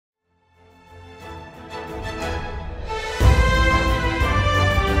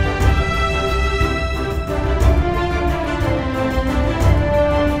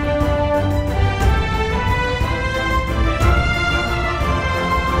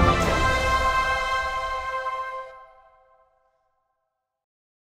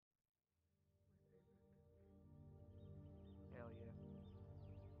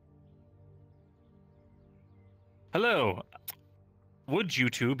Hello. Would you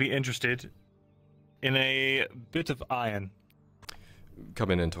two be interested in a bit of iron?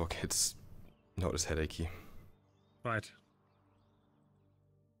 Come in and talk. It's not as headachy. Right.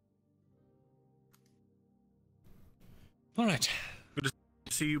 All right. Good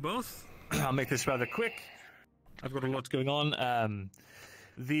to see you both. I'll make this rather quick. I've got a lot going on.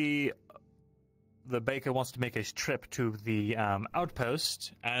 The baker wants to make a trip to the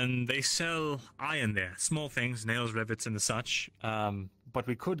outpost, and they sell iron there. Small things, nails, rivets, and the such. But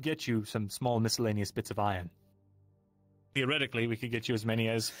we could get you some small miscellaneous bits of iron. Theoretically, we could get you as many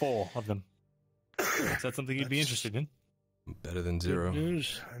as 4 of them. Is that something you'd be interested in? Better than 0. Good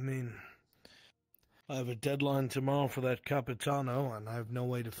news. I mean, I have a deadline tomorrow for that Capitano, and I have no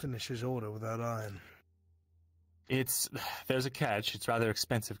way to finish his order without iron. There's a catch. It's rather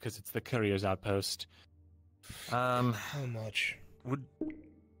expensive because it's the courier's outpost. How much?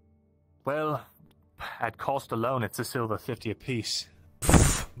 Well, at cost alone, it's a silver 50 apiece.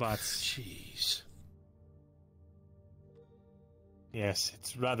 But Jeez. Yes,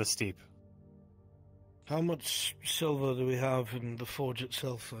 it's rather steep. How much silver do we have in the forge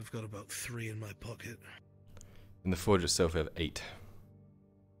itself? I've got about 3 in my pocket. In the forge itself, we have 8.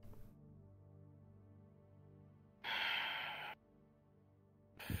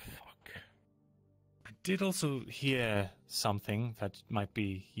 I did also hear something that might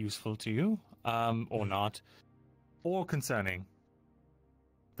be useful to you, or not, or concerning.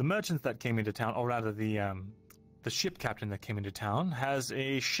 The merchant that came into town, or rather the ship captain that came into town, has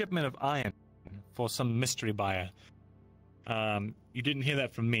a shipment of iron for some mystery buyer. You didn't hear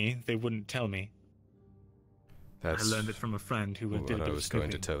that from me. They wouldn't tell me. That's I learned it from a friend who did a bit what I of was going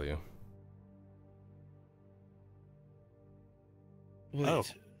to snooping. tell you.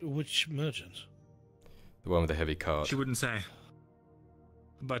 Wait, which merchant? The one with the heavy cart. She wouldn't say.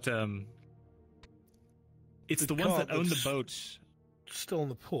 But, it's the ones cart that own the that's boat. Still in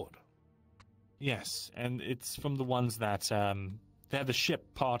the port. Yes, and it's from the ones that, they have the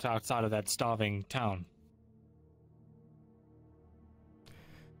ship part outside of that starving town.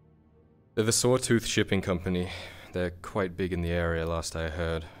 They're the Sawtooth Shipping Company. They're quite big in the area, last I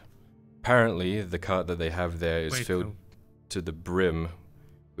heard. Apparently, the cart that they have there is filled to the brim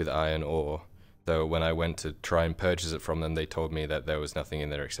with iron ore. Though when I went to try and purchase it from them, they told me that there was nothing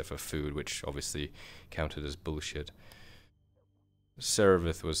in there except for food, which obviously counted as bullshit.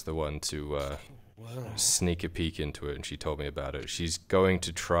 Serevith was the one to sneak a peek into it, and she told me about it. She's going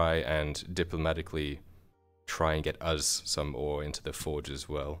to try and diplomatically try and get us some ore into the forge as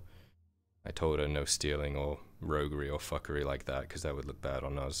well. I told her no stealing or roguery or fuckery like that, because that would look bad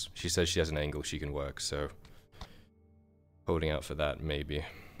on us. She says she has an angle she can work, so holding out for that, maybe.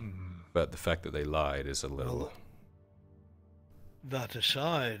 But the fact that they lied is a little... Well, that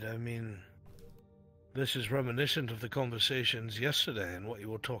aside, I mean, this is reminiscent of the conversations yesterday and what you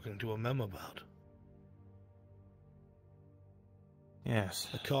were talking to Mem about. Yes.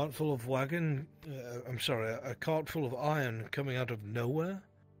 A cart full of a cart full of iron coming out of nowhere?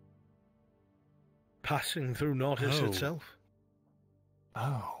 Passing through Nautis itself?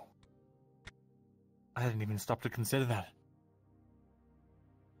 Oh. I hadn't even stopped to consider that.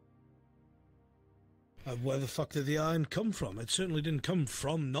 Where the fuck did the iron come from? It certainly didn't come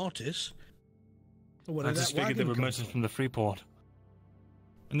from Nautis. I just figured they were merchants from the Freeport.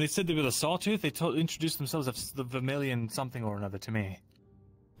 And they said they were the Sawtooth? They introduced themselves as the Vermilion something or another to me.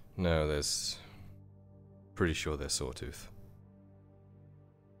 No, there's... Pretty sure they're Sawtooth.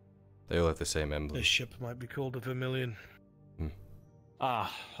 They all have the same emblem. This ship might be called the Vermilion.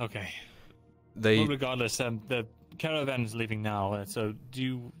 Ah, okay. They... Well, regardless, the caravan's leaving now, so do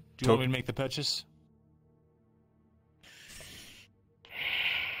you want me to make the purchase?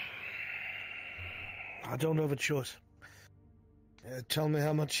 I don't have a choice. Tell me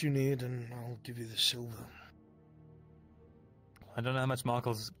how much you need and I'll give you the silver. I don't know how much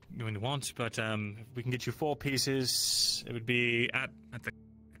Markle's going to want, but if we can get you 4 pieces, it would be, at the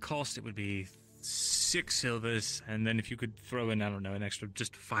cost, it would be 6 silvers, and then if you could throw in, I don't know, an extra,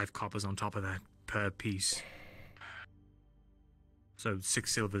 just 5 coppers on top of that per piece. So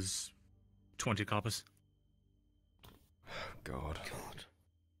 6 silvers, 20 coppers. God.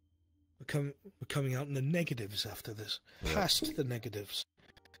 We're coming out in the negatives after this. Yep. Past the negatives.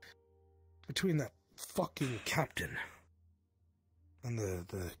 Between that fucking captain and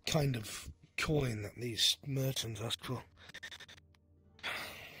the kind of coin that these merchants ask for.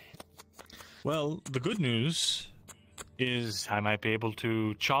 Well, the good news is I might be able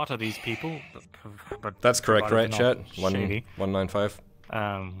to charter these people, but That's correct, right, chat? Shady. 195?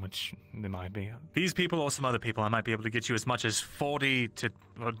 Which they might be. These people or some other people, I might be able to get you as much as 20 to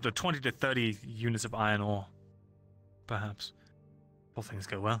 30 units of iron ore. perhaps. All things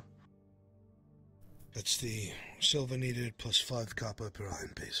go well. That's the silver needed plus 5 copper per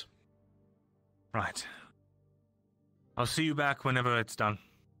iron piece. Right. I'll see you back whenever it's done.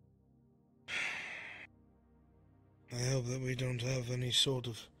 I hope that we don't have any sort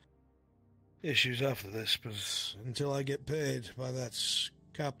of issues after this, but until I get paid by that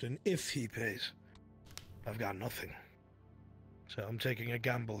captain, if he pays, I've got nothing. So I'm taking a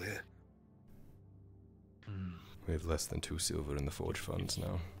gamble here. We have less than 2 silver in the forge funds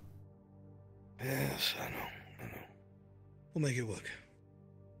now. Yes, I know. We'll make it work.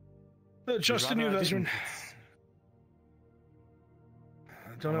 Trust in you, veteran.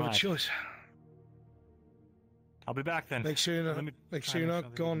 I don't have a choice. I'll be back then. Make sure you're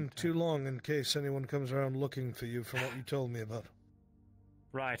not gone too long in case anyone comes around looking for you from what you told me about.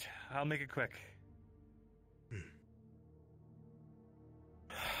 Right. I'll make it quick.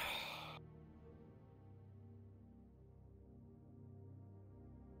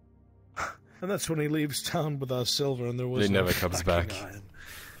 And that's when he leaves town with our silver, and there was he no never comes back. Iron.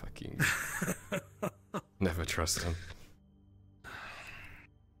 Fucking never trust him.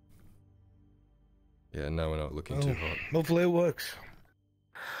 Yeah, no, we're not looking too hot. Hopefully it works.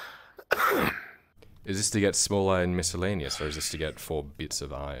 Is this to get small iron miscellaneous, or is this to get 4 bits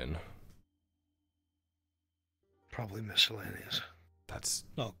of iron? Probably miscellaneous. That's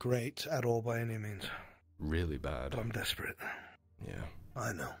not great at all by any means. Really bad. But I'm desperate. Yeah.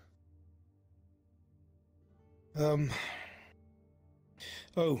 I know.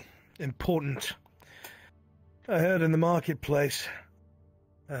 Oh, important. I heard in the marketplace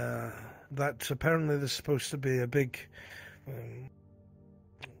that apparently there's supposed to be a big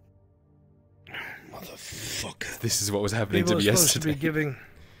motherfucker. This is what was happening People to me yesterday. Supposed to be giving.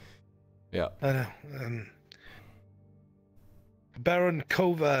 Yeah. I know. Baron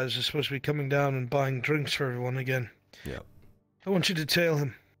Kovaz is supposed to be coming down and buying drinks for everyone again. Yeah. I want you to tail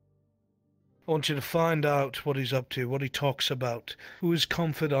him. I want you to find out what he's up to, what he talks about, who his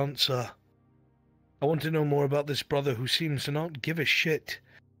confidants are. I want to know more about this brother who seems to not give a shit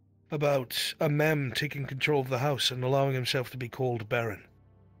about a mem taking control of the house and allowing himself to be called Baron.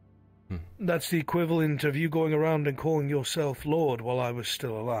 That's the equivalent of you going around and calling yourself Lord while I was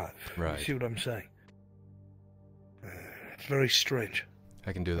still alive. Right. You see what I'm saying? It's very strange.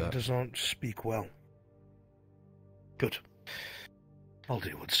 I can do that. He does not speak well. Good. I'll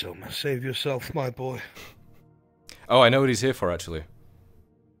deal with Selma. Save yourself, my boy. Oh, I know what he's here for, actually.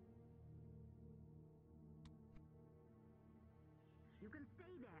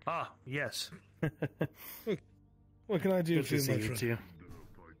 Ah, yes. What can I do Good for you, to my see friend? you.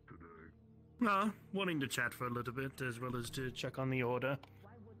 Wanting to chat for a little bit, as well as to check on the order.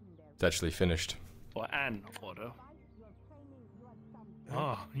 It's actually finished. Or an order.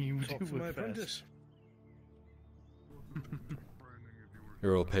 Ah, you Talk do for my it fast. apprentice.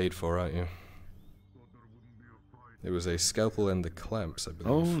 You're all paid for, aren't you? It was a scalpel and the clamps, I believe.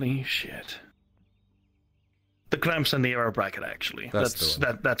 Holy shit. The clamps and the arrow bracket, actually. That's the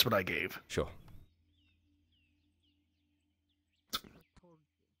one. That's what I gave. Sure.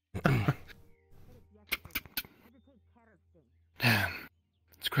 Damn.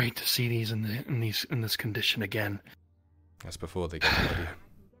 It's great to see these in this condition again. That's before they get ready.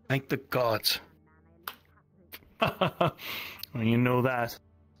 Thank the gods. Well, you know that.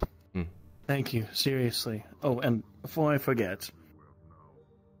 Thank you, seriously. Oh, and before I forget,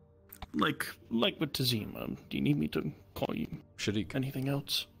 like with Tazima, do you need me to call you Sharik. anything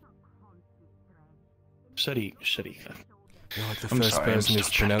else? Sharik. You're like the I'm first sorry, I'm person still who's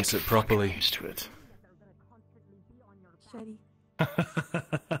trying to pronounced get it properly. used to it.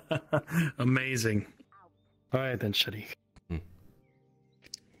 Amazing. All right then, Sharik.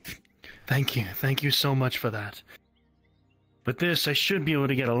 Thank you so much for that. With this, I should be able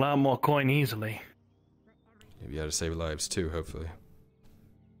to get a lot more coin easily. You'll be able to save lives too, hopefully.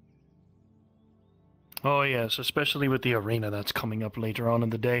 Oh yes, especially with the arena that's coming up later on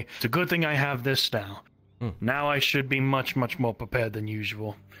in the day. It's a good thing I have this now. Now I should be much more prepared than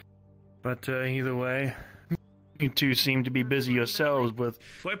usual. But either way, you two seem to be busy yourselves with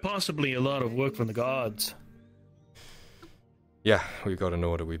quite possibly a lot of work from the gods. Yeah, we've got an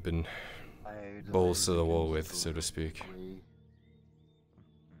order we've been balls to the wall with, so to speak.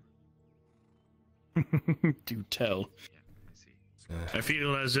 Do tell. I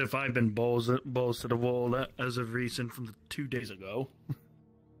feel as if I've been balls to the wall as of recent from 2 days ago.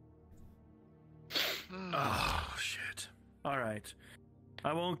 Oh, shit. Alright.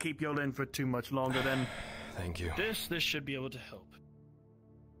 I won't keep you in for too much longer then. Thank you. This should be able to help.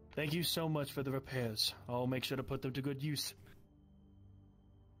 Thank you so much for the repairs. I'll make sure to put them to good use.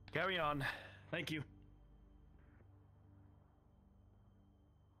 Carry on. Thank you.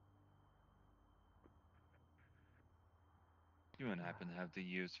 You wouldn't happen to have the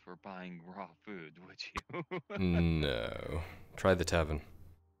use for buying raw food, would you? No. Try the tavern.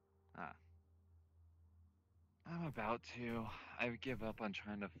 Ah. I'm about to. I give up on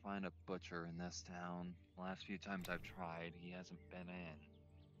trying to find a butcher in this town. The last few times I've tried, he hasn't been in.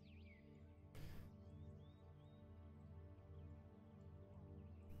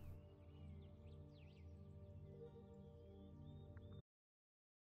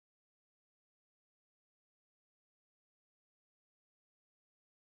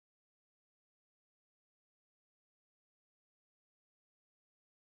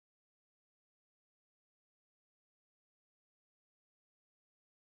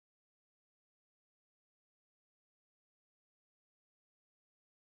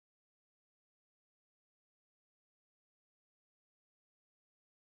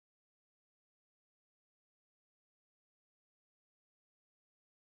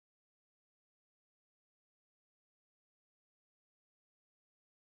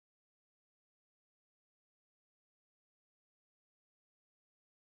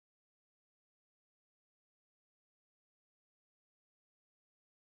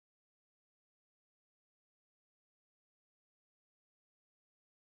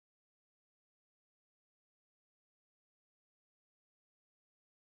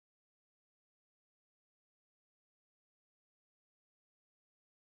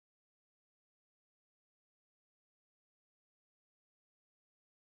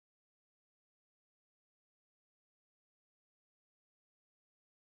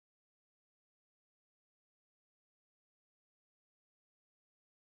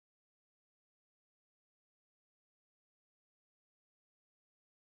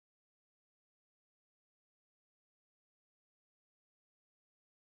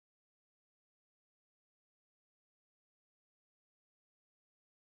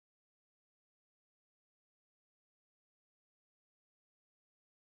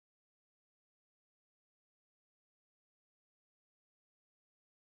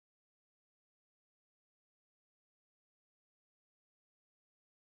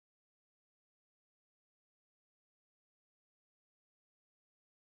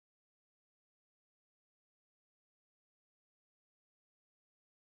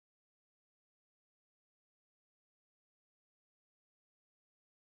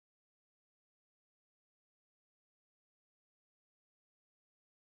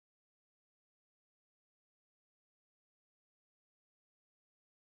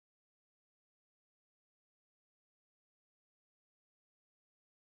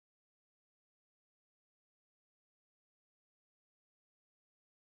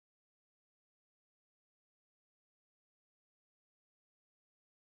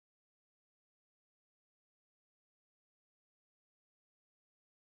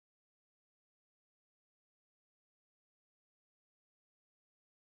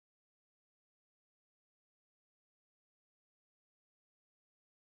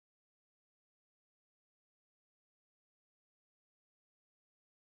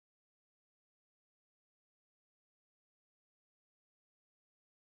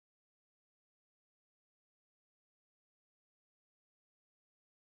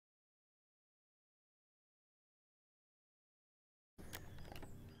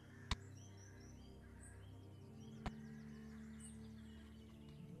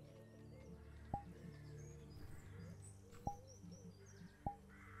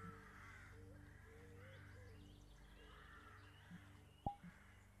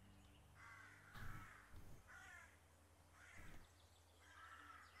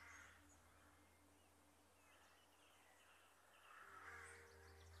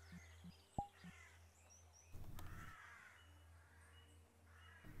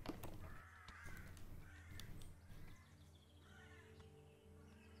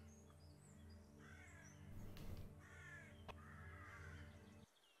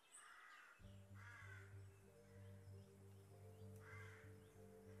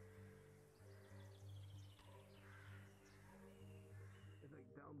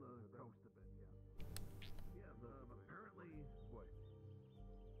 Down the coast a bit, yeah. Yeah, but apparently, what?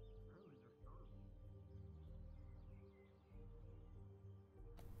 Apparently they're starving.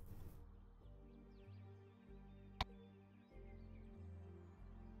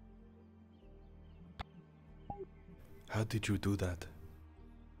 How did you do that?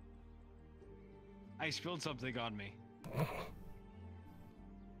 I spilled something on me.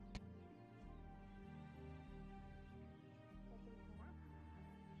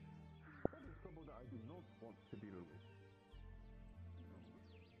 That is trouble that I do not want to deal with.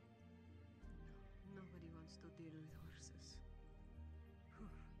 Nobody wants to deal with horses.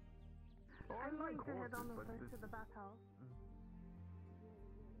 Oh, I I'm like going to head horses, on but first this... to the bathhouse.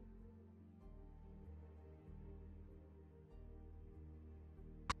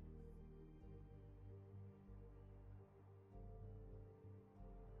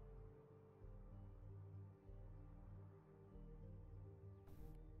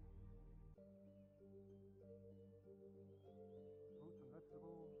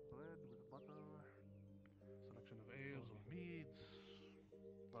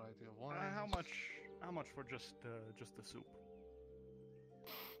 Do you have wine? How much for just the soup?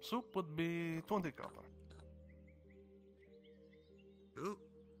 Soup would be 20 copper. Oh,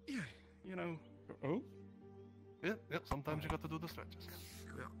 Yeah, you know. Oh? yeah. Sometimes you got to do the stretches.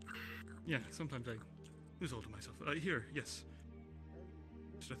 Yeah. Yeah, sometimes I lose all to myself. Here, yes.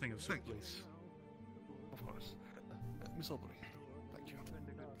 Just a thing of soup, Thank you. please. Of course. Miss Aubrey, thank you.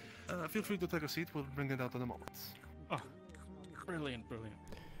 Feel free to take a seat. We'll bring it out in a moment. Oh, brilliant.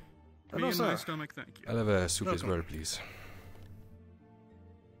 Hello, Me and my sir. stomach, thank you. I'll have a soup as Welcome. well, please.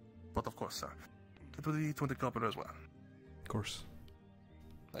 But of course, sir. It will be 20 copper as well. Of course.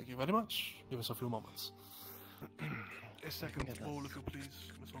 Thank you very much. Give us a few moments. A second bowl, if you please,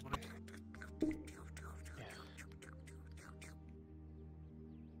 Miss Aubrey.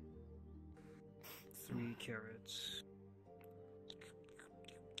 3 carrots.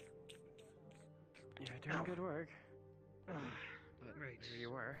 You're doing good work. But Right. there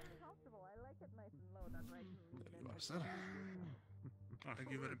you are. There you are, sir.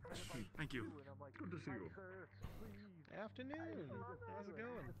 Thank you very much. Thank you. Good to see you. Afternoon. How's it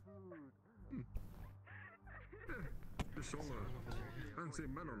going? The solar. Fancy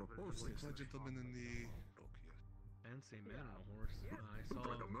man on a horse. The gentleman in the book here. Fancy man on a horse. I saw.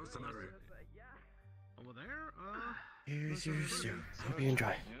 Like a mercenary. Over there? Here's your soup. Hope you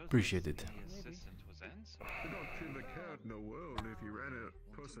enjoy. Appreciate it. The assistant was answered. The doctor in the cat in the world if you ran a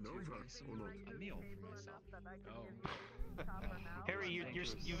person over or not. A meal for myself. Harry,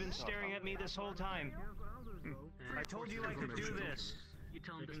 you've been staring at me this whole time. I told you I could do this. You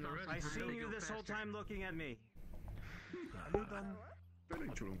tell him to stop. I've seen you this whole time looking at me. Are you done? Very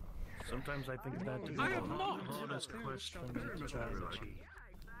true. Sometimes I think that is I am not. the hardest question in strategy.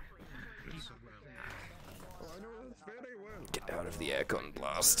 Oh, I know this very well. Get out of the aircon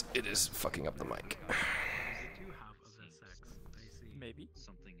blast. It is fucking up the mic. Maybe.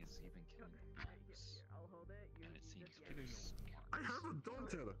 Something is even killing the Lupus. And it seems very I have a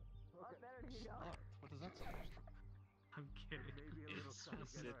daughter. What is that supposed to be? I'm kidding. It's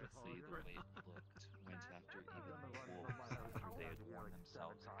specifically the way it looked went after even the wolves after they had worn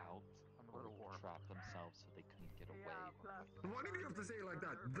themselves out or trapped themselves so they couldn't get away. Why do you have to say it like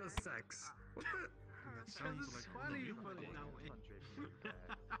that? The sex. What the? That sounds like funny you put it that way.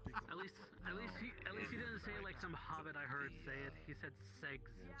 At least he didn't say it like some hobbit I heard say it. He said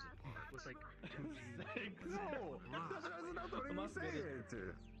segs with like 2 G's. No, that's not what he was saying.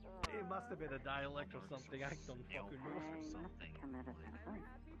 It must have been a dialect or something. I don't fucking know. Something like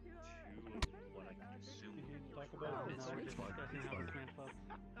to what I could assume. Talk about It's fine. This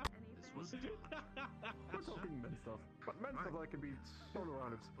was We're talking men stuff. But men stuff that can be thrown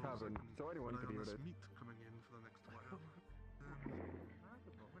around a tavern, so anyone can hear it. meat coming in for the next while.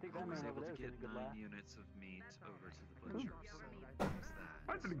 I was able to get 9 units of meat over to the butcher, so there's that.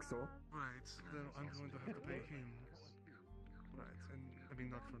 I think so. Right, then I'm going to have to pay him. Right, and I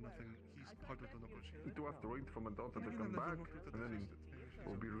mean not for nothing. He's part of the butcher. We do have to wait for my daughter to come back, and then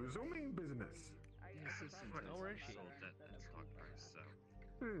we'll be resuming business. The assistant Right, where is she? sold at stock price, so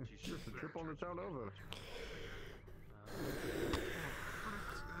Just a trip on the town over.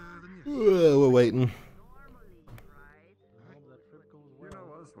 We're waiting. You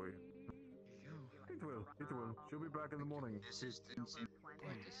know us, we. It will. She'll be back in the morning. Assistance in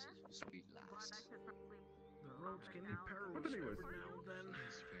practice, sweet lass. The roads can be perilous But anyways. every now and then.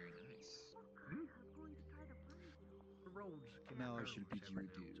 it's very nice. The roads can Now I be shall bid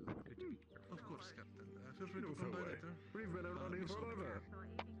perilous you every now and adieu. Of course, Captain. Feel free to No come by way. later. We've been around here forever.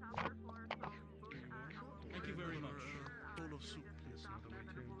 Thank you very much. Bowl of soup, please, on the way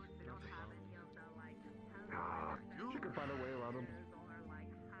to. Ah, she could find a way around him.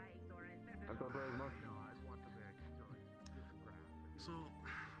 I thought very much. So,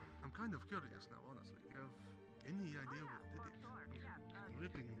 I'm kind of curious now, honestly. Do you have any idea what did it?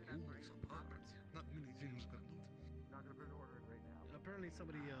 Ripping wolves apart. Not many things got loot. Apparently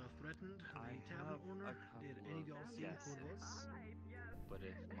somebody threatened the tavern owner. Did any of y'all see Yes, who it was? but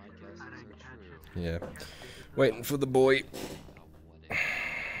if my guesses are true, Yeah. Waiting for the boy. about what it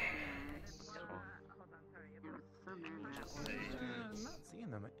just say Not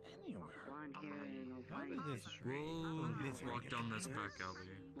seeing them anywhere. We'll walk down this back alley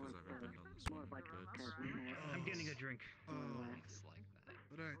because I haven't been down this one in a bit. I'm getting a drink. looks like that.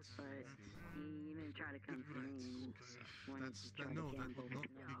 Right. That's no, that would not be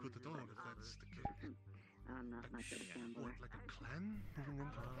good at all if that's the case. What, like a clan moving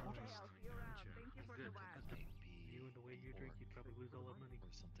into the forest? Good. Maybe You and the way you drink, you'd probably lose all that money.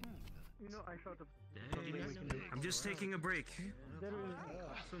 or something like that. You know, I thought of. I'm just taking a break.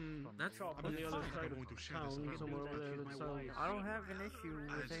 That's on the other side of town, somewhere over there. That sounds. I don't have an issue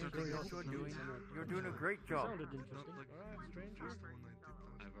with anything else you're doing. You're doing a great job. Sounded interesting.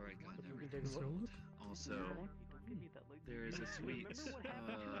 I've already gotten We can everything. take a look. Also, there is a sweet assistant to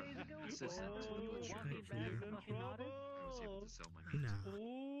the butcher. I was able to sell my meat.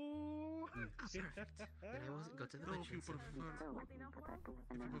 Perfect. Then I will go to the If butcher. you prefer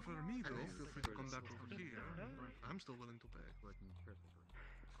me, though, feel free to come back over here. I'm still willing to pay.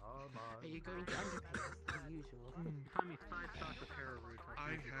 Are you going to underpay as usual? Tommy's 5 shots of pararoot.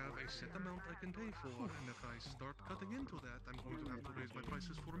 I have a set amount I can pay for, and if I start cutting into that, I'm going to have to raise my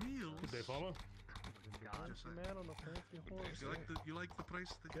prices for meals. Good day, farmer. Just saying. Man on a fancy horse. You like the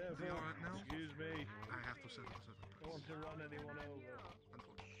price that they are at now? Excuse me. I have to set a certain price. Don't want to run anyone over.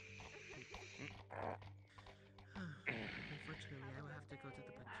 Unfortunately, I will have to go to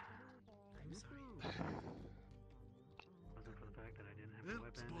the butcher. I'm sorry. Wasn't for the fact that I didn't have a Well,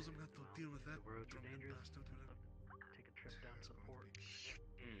 weapon. suppose I'm going to have to deal with that. The roads are drunken dangerous. bastard, you know. Take a trip down to the port.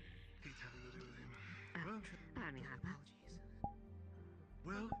 Hate having to do with him. Apologies.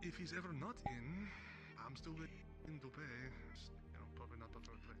 Well, if he's ever not in, I'm still willing to pay. Just, probably not the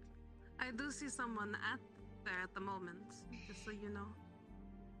third rate. I do see someone there at the moment, just so you know.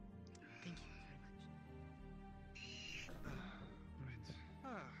 Thank you very much.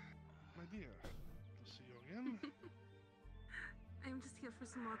 Right. My dear. To see you again. I'm just here for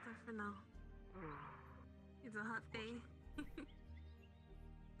some water for now. It's a hot day.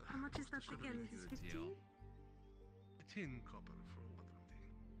 How much is that again? Is it 15? 10 copper for water and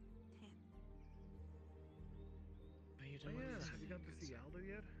tea. 10. Are you doing Yeah, this? have you got to see Aldo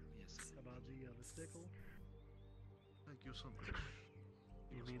yet? Yes. About the sickle? Thank you so much.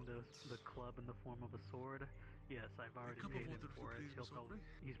 You mean the club in the form of a sword? Yes, I've already cup of paid him water, for it. please,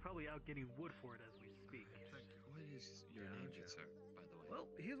 He's probably out getting wood for it as we speak. What is your name, good sir, by the way? Well,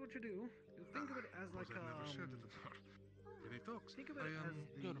 here's what you do. You think of it as like I've never shared it before. When he talks, think of it I am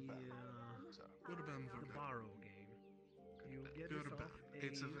as Gurban. Gurban the Verbeck. borrow game. You get Gurban. yourself a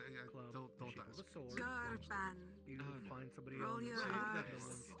It's a club don't shape of ask. a sword. Gurban. You find somebody Roll on the your street that eyes.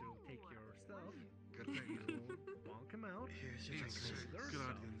 wants to take your stuff. Good thing. You bonk him out. It's take a their Gradian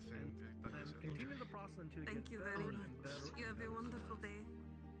stuff, thing. and then continue the process until you Thank get you better very and much. better. You have a wonderful day.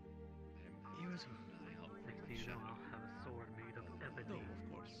 Next to you, I'll have a sword made of ebony. No,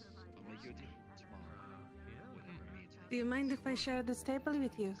 of course. I'll make you a deal tomorrow. Whatever means. Do you mind if I share this table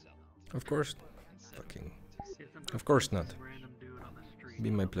with you? Of course. Fucking. Of course not. Be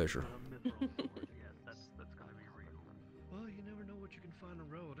my pleasure. Yes, that's gonna be real. Well, you never know what you can find on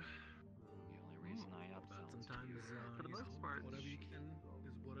the road. The only reason I have But sometimes, for the you most know, part, whatever you can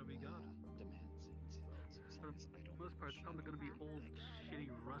is whatever you got. demands it. For the most part, it's probably gonna be old, shitty,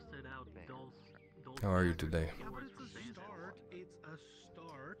 rusted out, dull. How are you today? Yeah, but it's a start. It's a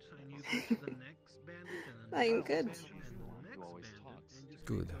start, and you go to the next bandit, and the I'm next good. bandit, and the next bandit, and just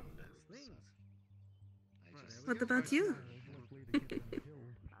Good. keep doing those things. What about you?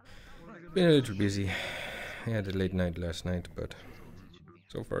 Been a little busy. I had a late night last night, but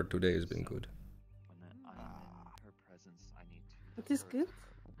so far today has been good. Her presence, I need to. That is good.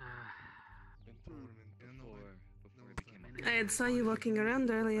 Before we became I had saw you walking around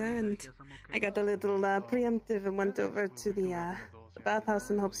earlier, and I got a little preemptive and went over to the bathhouse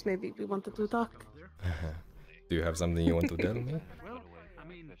in hopes maybe we wanted to talk. Do you have something you want to tell me?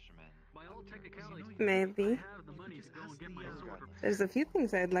 Maybe. There's a few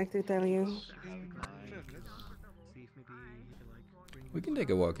things I'd like to tell you. We can take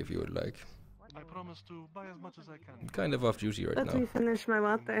a walk if you would like. I promise to buy as much as I can. I'm kind of off duty right Let me now. finish my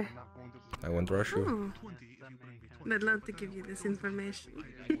water. I won't rush you. Oh. I'd love to give you this information.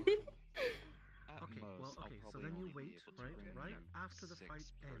 Okay, well, okay, so then you wait, right after the fight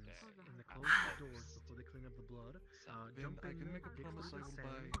ends, and they close the doors before they clean up the blood, jump in, dig through the sand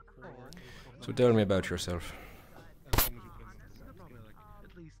for So tell me about yourself. probably like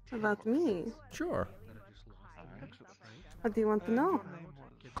at least About me? Sure. What do you want to know?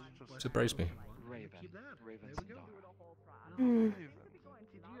 Surprise me.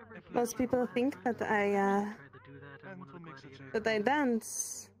 Most people think that I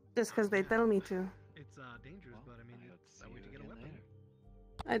dance just because they tell me to. It's dangerous, but I mean, it's a way to get a weapon.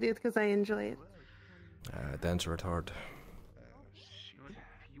 I do it because I enjoy it. Dancer at heart.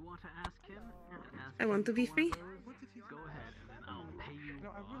 You want to ask him? I want to be free. Go ahead, and then I'll pay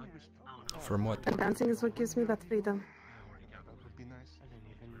you. From what? And dancing is what gives me that freedom.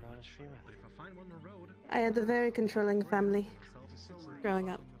 I had a very controlling family growing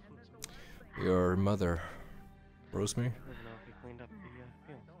up. Your mother, Rosemary?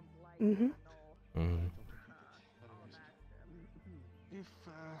 Mm-hmm. Mm.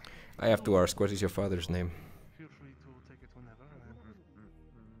 I have to ask, what is your father's name? Feel free to take it whenever.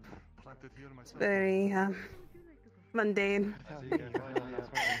 Plant it here myself. Very mundane.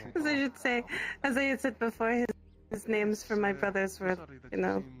 As I should say, as I had said before, his names for my brothers were, you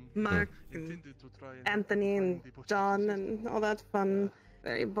know, Mark and Anthony and John and all that fun,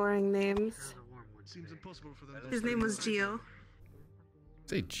 very boring names. Seems impossible for them to His name was Gio.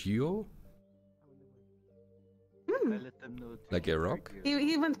 Say Gio? Hmm. Like a rock?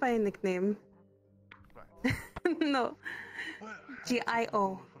 He went by a nickname. No.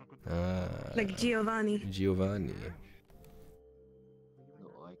 Gio. Like Giovanni. Giovanni. No,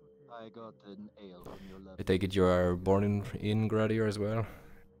 I got an ale from your left. I take it you are born in Gradia as well?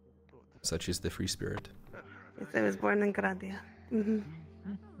 Such is the free spirit. Yes, I was born in Gradia.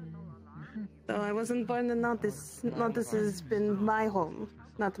 So I wasn't born in Nautis. Nautis has been my home,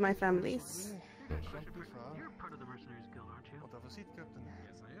 not my family's. You're part of the Mercenaries Guild, aren't you?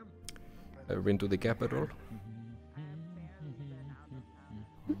 Yes, I am. Ever been to the capital?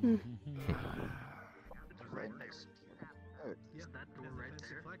 Yeah, that door right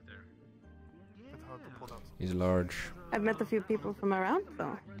there. Flag there. He's large. I've met a few people from around,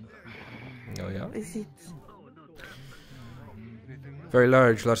 though. Oh yeah? Is it? Very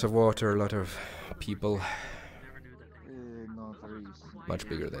large, lots of water, a lot of people. Much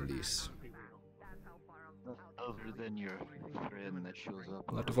bigger than these. Other than your friend that shows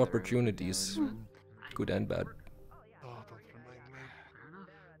up. A lot of opportunities. Good and bad.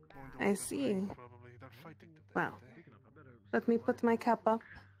 I see. Well, let me put my cap up.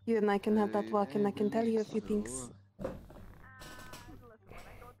 You and I can have that walk and I can tell you a few things.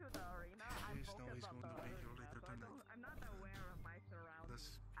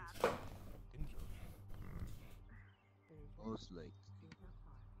 Most likely.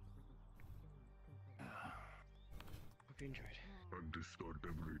 Hope you enjoyed. Understood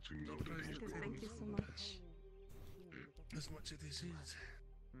everything now. Thank you so much. As much as this is.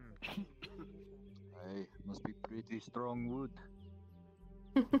 Aye, must be pretty strong wood.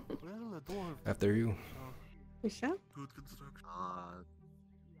 Well, a door. After you. We shall? Good construction.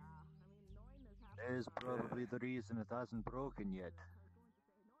 There's probably the reason it hasn't broken yet.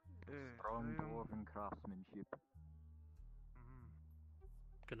 Strong dwarven craftsmanship.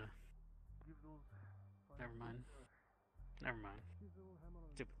 Gonna. Never mind. Never mind.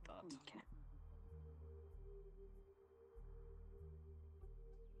 Stupid thought. Okay.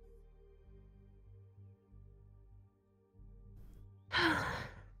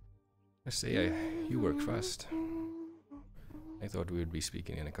 I say, you work fast. I thought we would be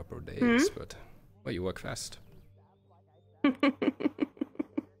speaking in a couple of days, but well, you work fast.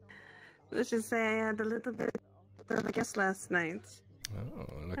 Let's just say I had a little bit of a guess last night. Oh,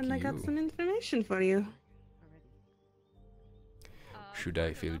 lucky And I got you. some information for you. Should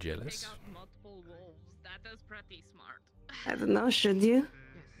I feel jealous? Multiple wolves. That is pretty smart. I don't know, should you?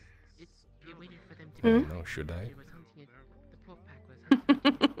 You waited for them I to don't know, should I? The pork pack was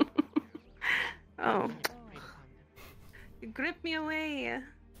Oh. You grip me away.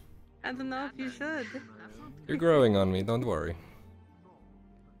 I don't know if you should. You're growing on me, don't worry.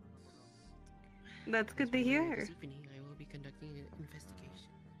 That's good to hear. This evening I will be conducting an investigation.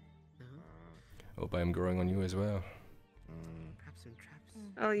 No? Hope I'm growing on you as well. Perhaps some traps.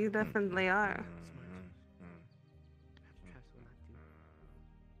 Oh, you definitely are. Perhaps traps will not do.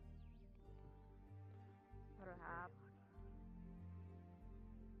 Perhaps.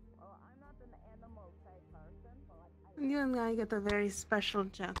 Well, I'm not an animal type person, but You and I get a very special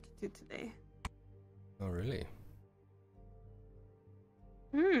chat to do today. Oh, really?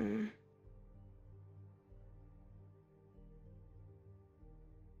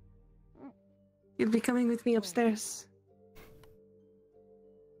 You'll be coming with me upstairs.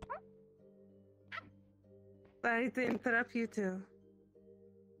 Sorry to interrupt you two.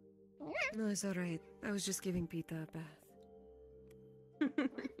 No, it's alright. I was just giving Pita a bath.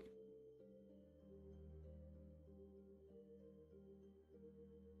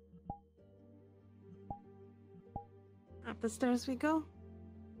 Up the stairs we go.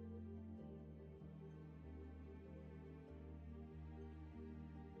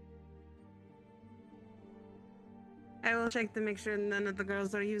 I will check to make sure none of the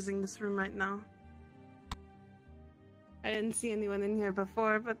girls are using this room right now. I didn't see anyone in here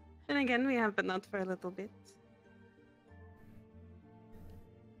before, but then again, we have been out for a little bit.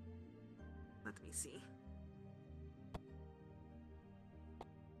 Let me see.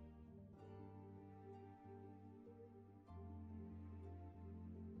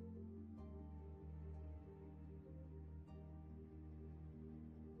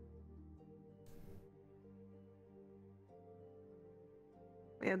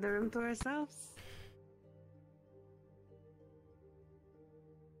 We had the room to ourselves.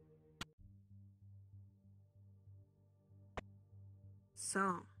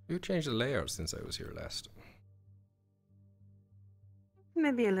 So, You changed the layout since I was here last.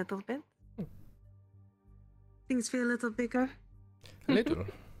 maybe a little bit. Things feel a little bigger. A little.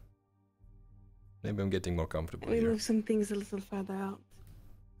 Maybe I'm getting more comfortable We here. move some things a little further out.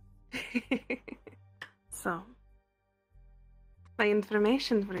 So, my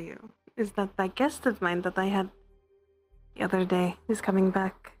information for you is that that guest of mine that I had the other day is coming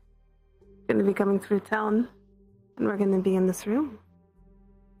back. Going to be coming through town, and we're going to be in this room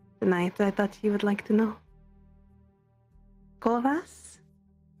tonight. I thought you would like to know. Colvas?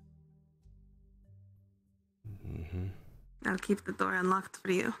 Mm-hmm. I'll keep the door unlocked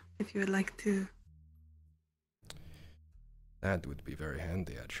for you if you would like to. That would be very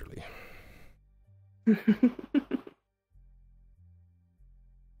handy, actually.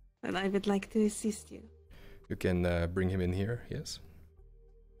 But I would like to assist you. You can bring him in here, yes?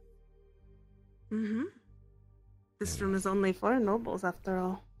 Mm-hmm. This room is only for nobles, after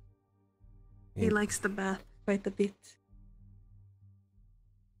all. He likes the bath quite a bit.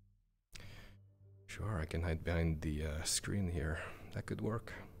 Sure, I can hide behind the screen here. That could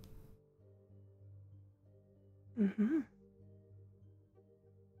work. Mm-hmm.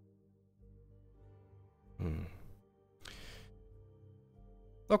 Hmm.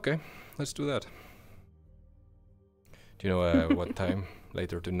 Okay, let's do that. Do you know what time?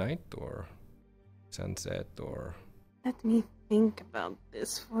 Later tonight, or sunset, or... Let me think about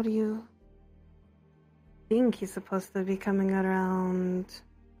this for you. I think he's supposed to be coming around...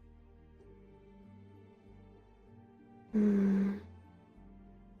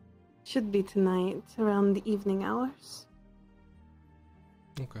 Should be tonight, around the evening hours.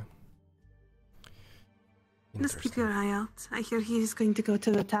 Okay. Just keep your eye out. I hear he's going to go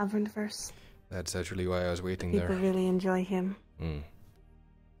to the tavern first. That's actually why I was waiting People there. really enjoy him. Mm.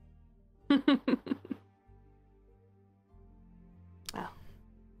 Well.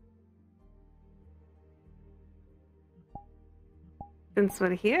 Since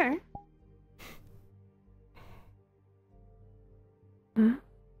we're here...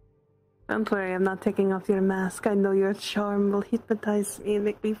 Don't worry, I'm not taking off your mask. I know your charm will hypnotize me and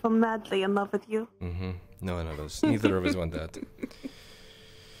make me fall madly in love with you. Mm-hmm. No, none of us. Neither of us want that.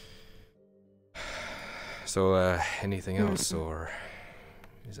 So, anything else, or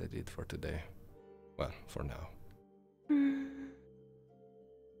is that it for today? Well, for now.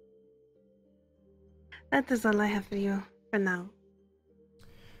 That is all I have for you, for now.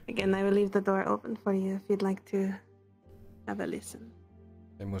 Again, I will leave the door open for you if you'd like to have a listen.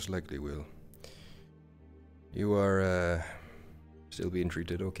 I most likely will. You are still being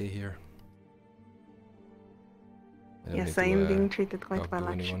treated okay here? Yes, I am being treated quite well,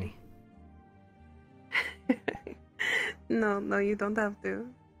 actually. No, you don't have to.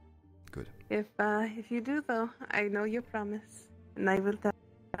 Good. If you do, though, I know your promise, and I will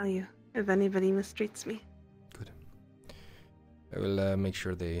tell you if anybody mistreats me. Good. I will make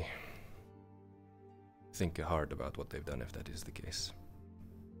sure they think hard about what they've done if that is the case.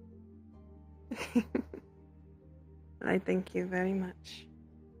 I thank you very much.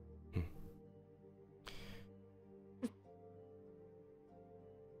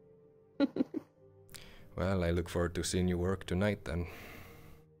 Well, I look forward to seeing you work tonight then.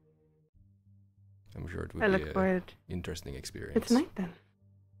 I'm sure it would be an interesting experience. It's night then.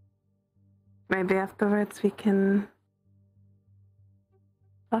 Maybe afterwards we can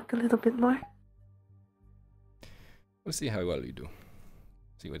talk a little bit more. We'll see how well you do.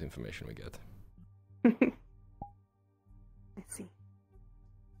 See what information we get. I see.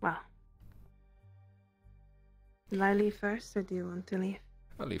 Well. Will I leave first, or do you want to leave?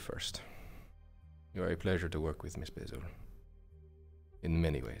 I'll leave first. You are a pleasure to work with, Miss Basil. In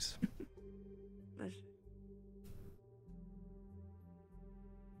many ways. Pleasure.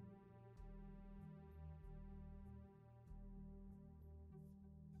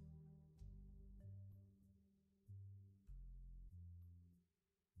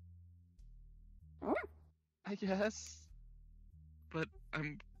 I guess. But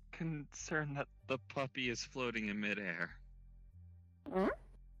I'm concerned that the puppy is floating in midair.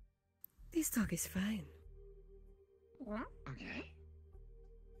 This dog is fine. Okay.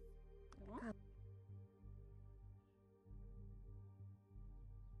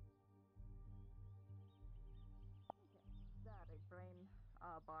 Sorry, brain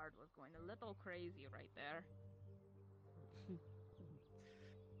Bard was going a little crazy right there.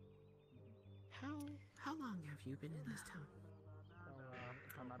 How long have you been in this town?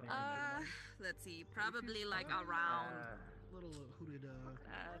 Let's see, probably like around little hooded,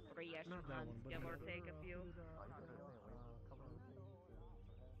 3-ish not that one, months, but give or take a few.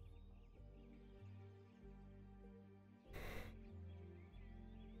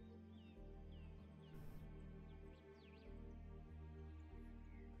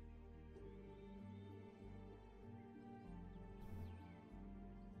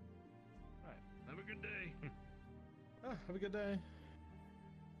 Alright, have a good day. Have a good day.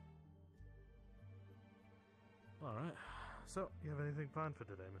 Alright, so, you have anything planned for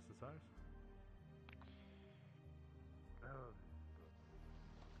today, Mr. Cyrus?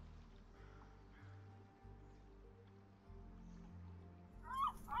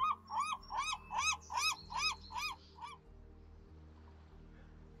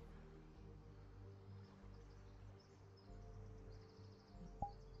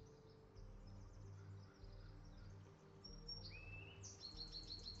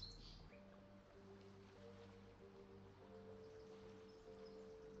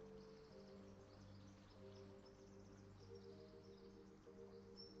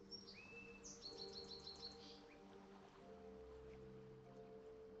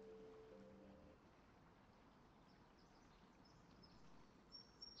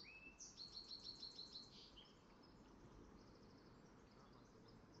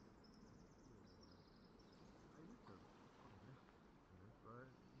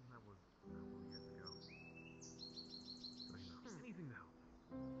 Anything to help.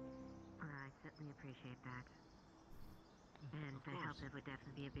 I certainly appreciate that. And the help it would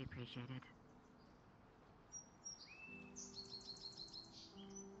definitely be appreciated.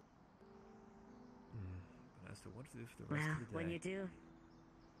 But as to what to do for the rest Well, of the day...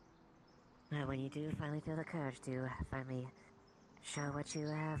 when you do finally feel the courage to finally show what you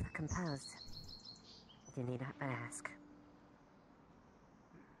have composed, you need not ask.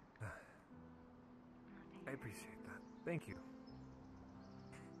 I appreciate that. Thank you.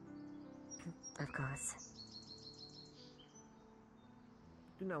 Of course.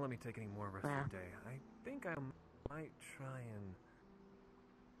 Do not let me take any more rest of the day. I think I might try and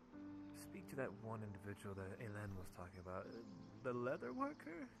speak to that one individual that Elen was talking about. The leather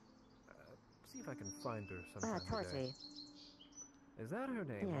worker? See if I can find her sometime today. Torty. Is that her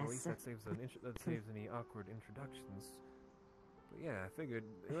name? Yes. Well, at least that saves any awkward introductions. But yeah, I figured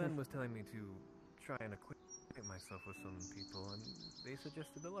Elen was telling me to try and acquaint myself with some people, and they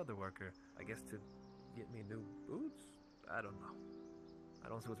suggested the leather worker. I guess to get me new boots? I don't know. I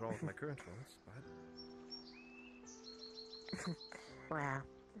don't see what's wrong with my current ones, but... Well,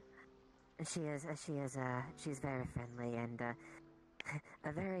 she's very friendly and, a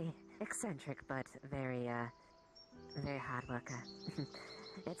very eccentric, but very hard worker.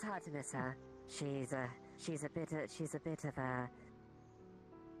 It's hard to miss her. She's a bit of a...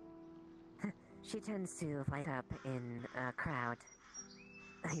 She tends to light up in a crowd,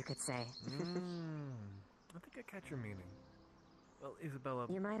 you could say. I think I catch your meaning. Well, Isabella...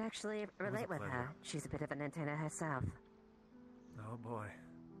 You might actually relate with her. She's a bit of an antenna herself. Oh boy.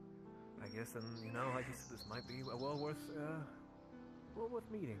 I guess then, like you said, this might be well worth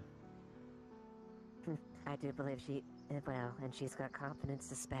meeting. I do believe she... well, and she's got confidence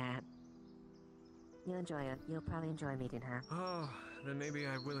to spare. You'll enjoy it. You'll probably enjoy meeting her. Oh, then maybe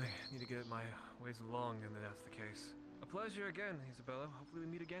I really need to get my ways along, and that's the case. A pleasure again, Isabella. Hopefully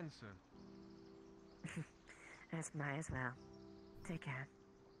we meet again soon. Might as well. Take care.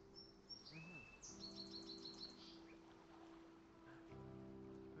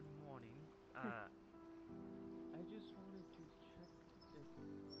 Good morning. I just wanted to check if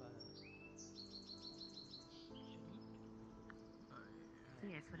Sharik.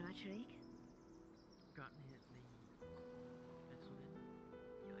 Yes, what about Sharik? Gotten the insulin?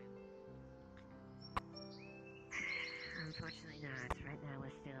 Unfortunately not. Right now we're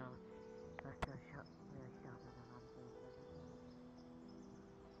still really sheltered on a lot of things.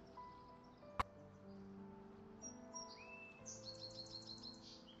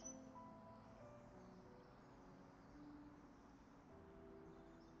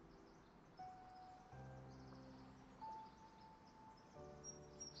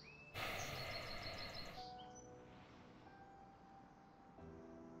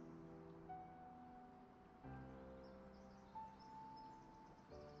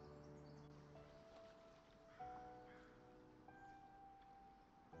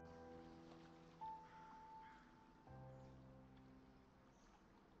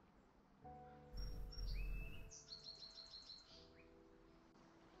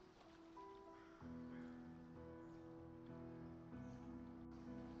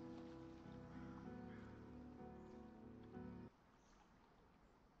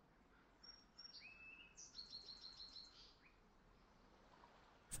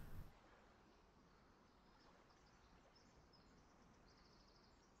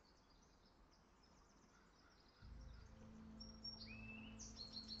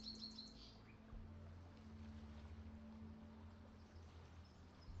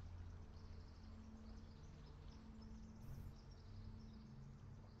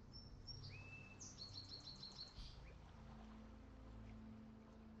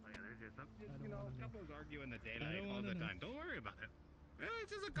 Couples argue in the daylight all the time. Don't worry about it.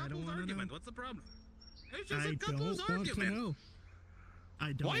 It's just a I don't couples wanna argument. know. What's the problem? It's just I a couples don't want to argument. know.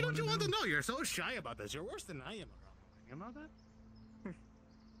 I don't. Why don't you want to know? know? You're so shy about this. You're worse than I am around. You know that?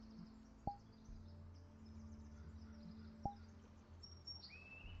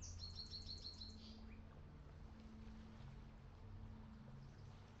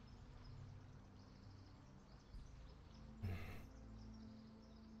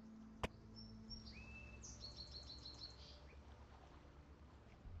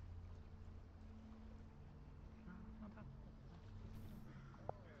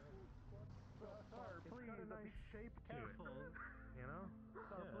 Careful, you know?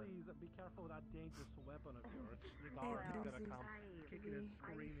 Sir, please be careful with that dangerous weapon of yours. Your Hey, guard's well, gonna come kicking and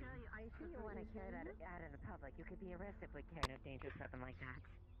screaming. Are you sure you want to carry that out in the public? You could be arrested for carrying a dangerous weapon like that.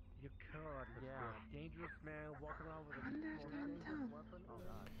 You could, yeah. A dangerous man walking around with a most dangerous weapon. Oh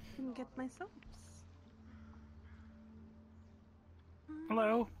god. Can get my soaps.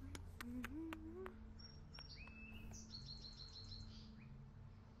 Hello.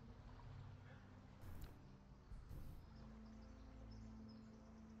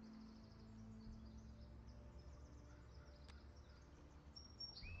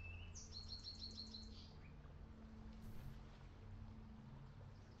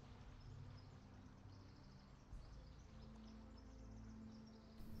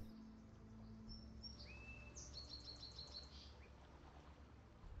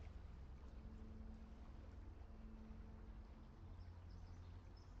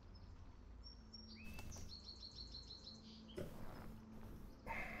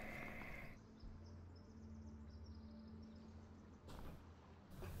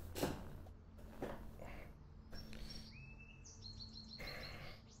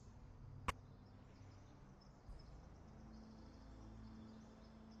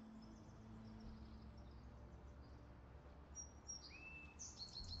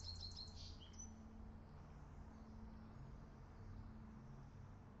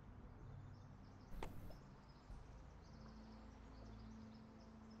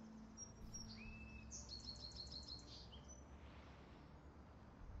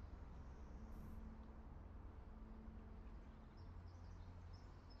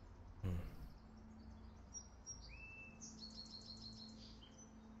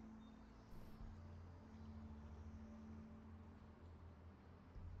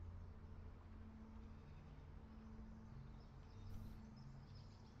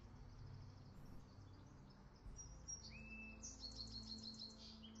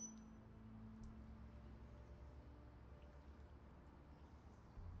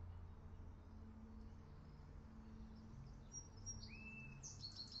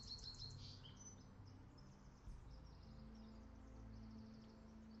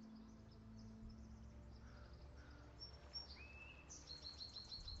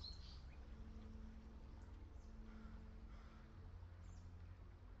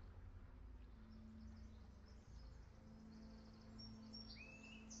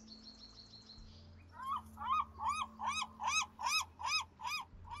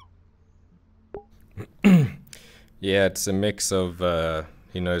 Yeah, it's a mix of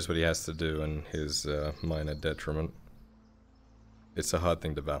he knows what he has to do and his minor detriment. It's a hard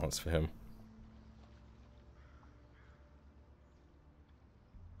thing to balance for him.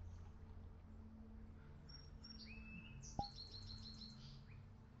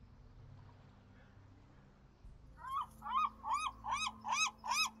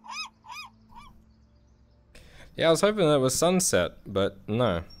 Yeah, I was hoping that was sunset, but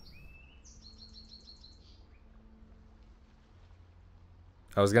no.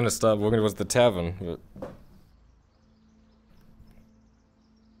 I was gonna start walking towards the tavern, but...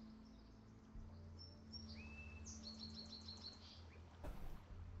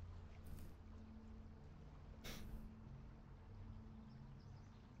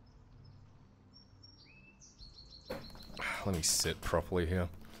 Let me sit properly here.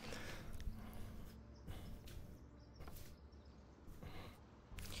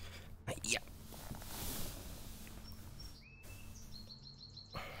 Yeah.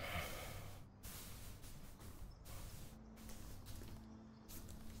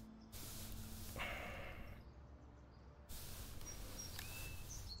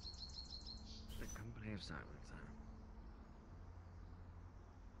 The company of silence, huh?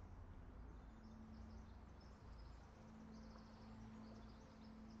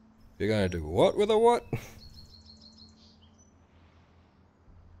 You're gonna do what with a what?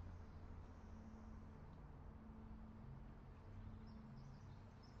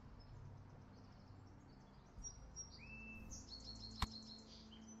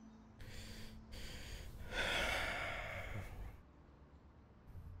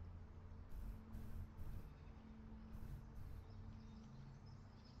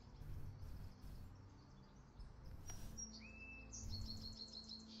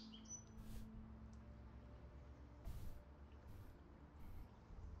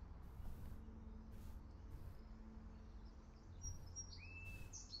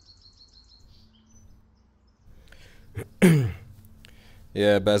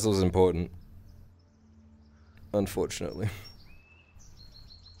 Yeah, Basil's important. Unfortunately.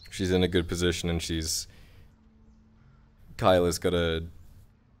 She's in a good position and Kyla's got an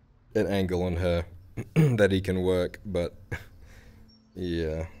angle on her that he can work, but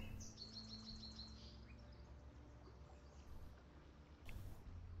yeah.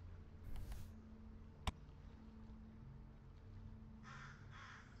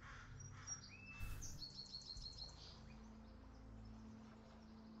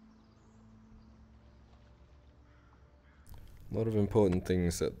 A lot of important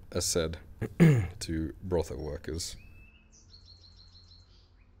things that are said to brothel workers.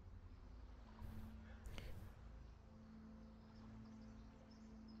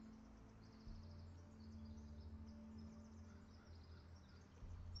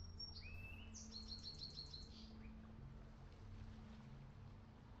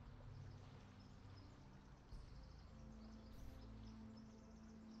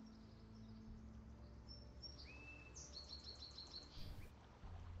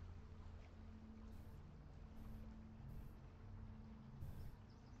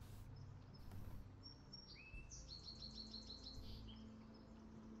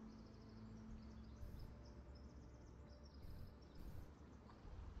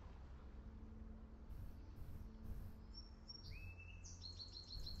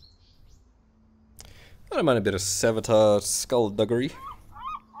 I don't mind a bit of Savitar skullduggery.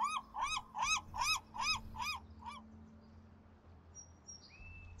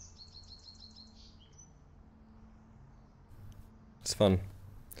 It's fun.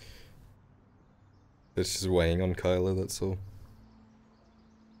 It's just weighing on Kyla, that's all.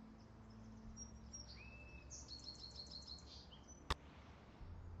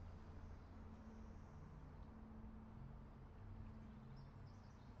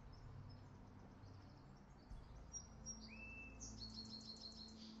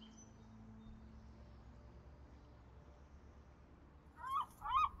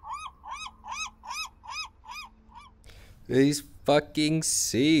 These fucking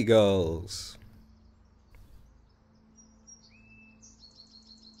seagulls.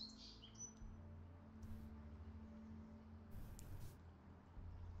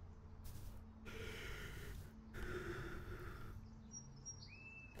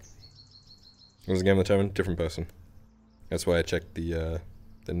 What was the game determined? Different person. That's why I checked the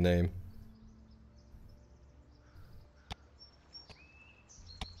name.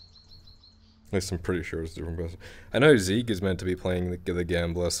 At least I'm pretty sure it's a different person. I know Zeke is meant to be playing the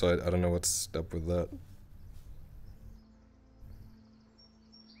gambler, so I don't know what's up with that.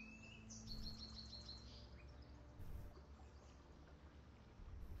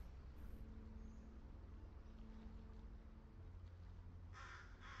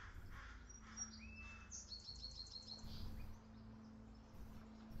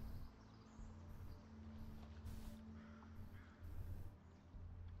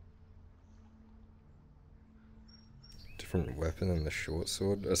 Different weapon than the short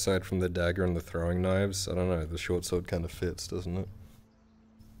sword, aside from the dagger and the throwing knives. I don't know, the short sword kind of fits, doesn't it?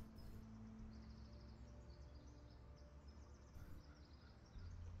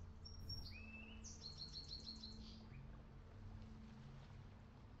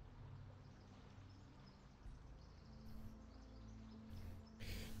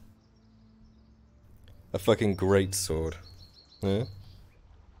 A fucking great sword. Yeah?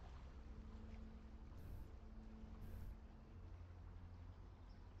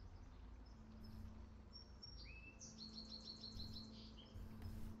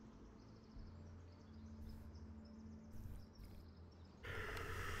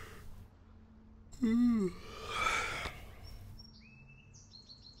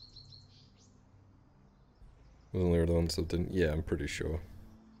 Wasn't there the ones that didn't? Yeah, I'm pretty sure.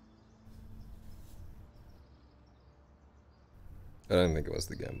 I don't think it was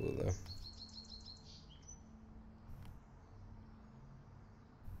the gambler though.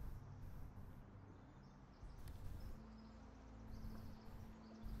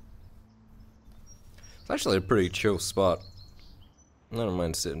 It's actually a pretty chill spot. I don't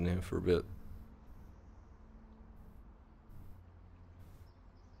mind sitting here for a bit.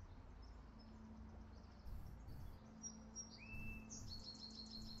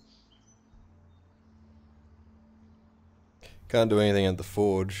 Can't do anything at the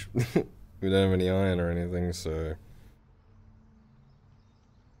forge. We don't have any iron or anything, so...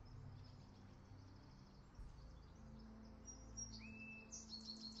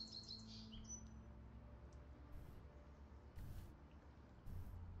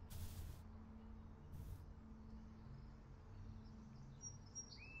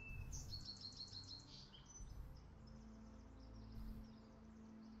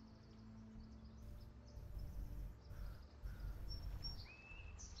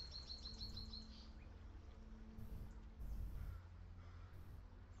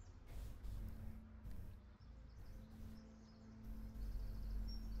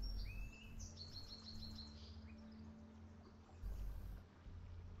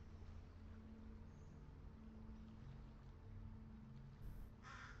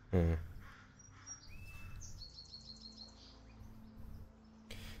 It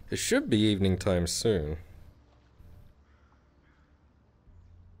should be evening time soon.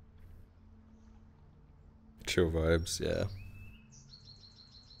 Chill vibes, yeah.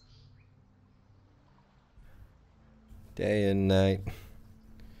 Day and night.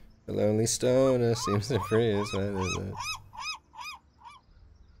 The lonely stoner seems to free his mind.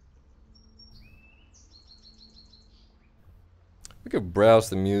 I could browse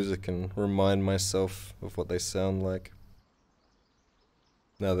the music and remind myself of what they sound like.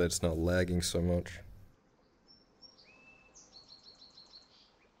 Now that it's not lagging so much.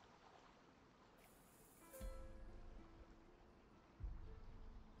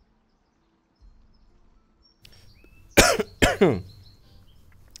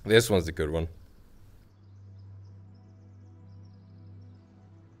 This one's a good one.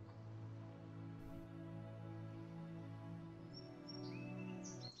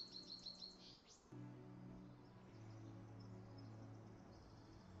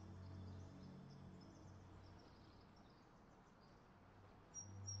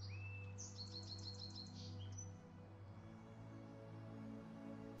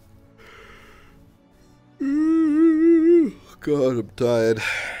 God, I'm tired.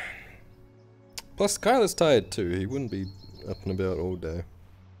 Plus, Kyler's tired too. He wouldn't be up and about all day.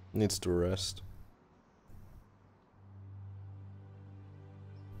 Needs to rest.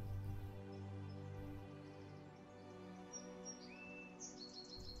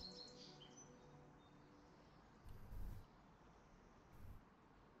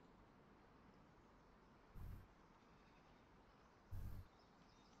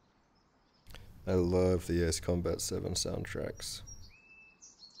 I love the Ace Combat 7 soundtracks.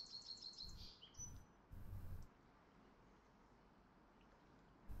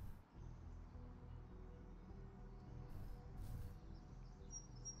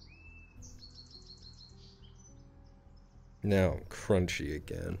 Now I'm crunchy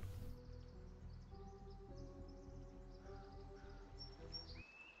again.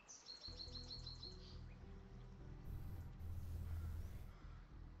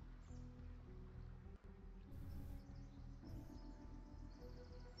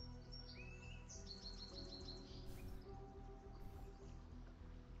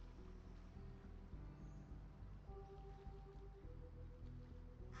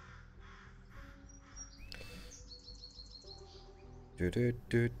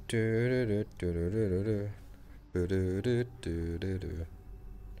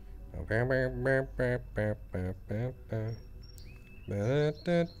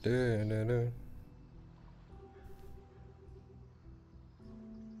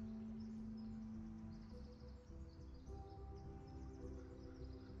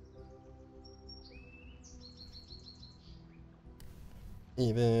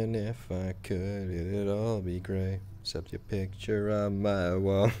 Even if I could, it'd all be grey, except your picture on my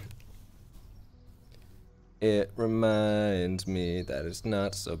wall. It reminds me that it's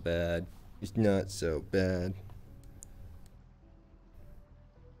not so bad. It's not so bad.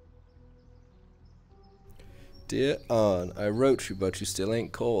 Dear Aunt, I wrote you, but you still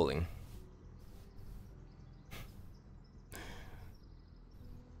ain't calling.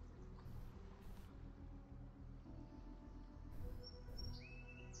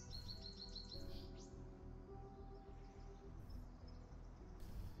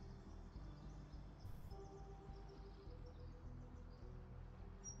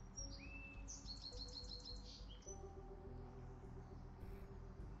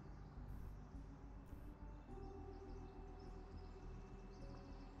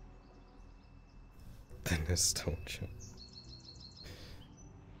 Nostalgia.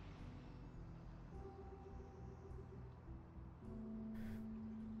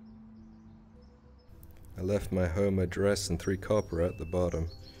 I left my home address and 3 copper at the bottom.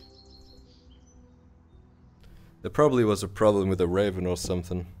 There probably was a problem with a raven or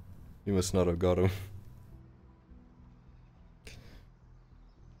something. You must not have got him.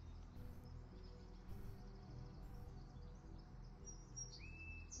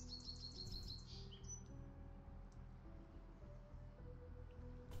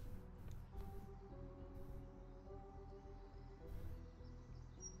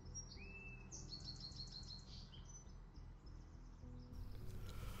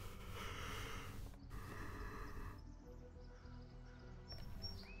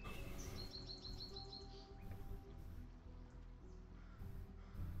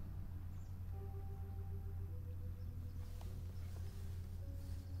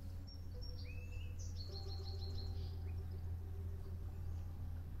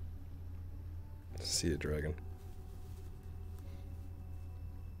 See you, dragon.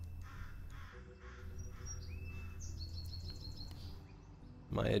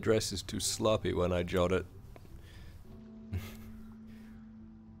 My address is too sloppy when I jot it.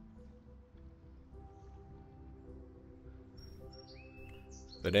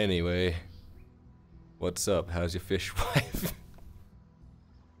 But anyway, what's up? How's your fish wife?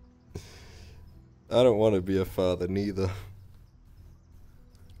 I don't want to be a father neither.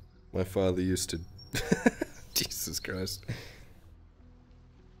 My father used to... Jesus Christ.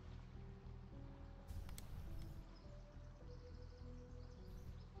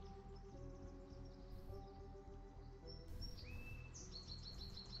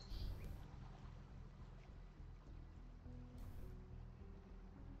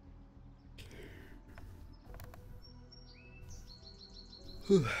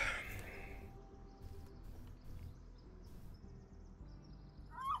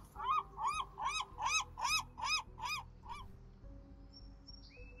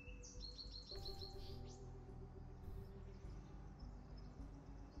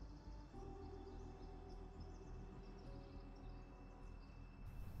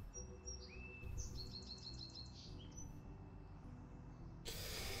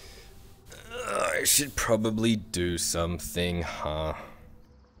 I should probably do something, huh?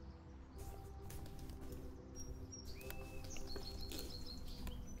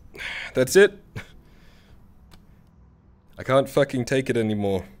 That's it. I can't fucking take it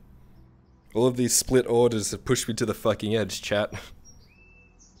anymore. All of these split orders have pushed me to the fucking edge, chat.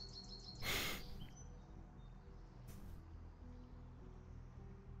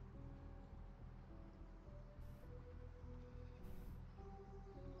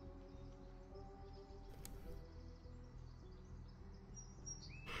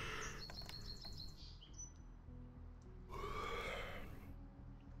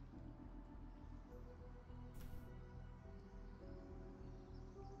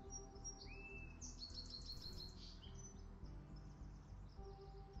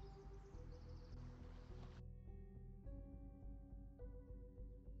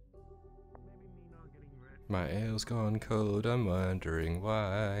 My ale's gone cold, I'm wondering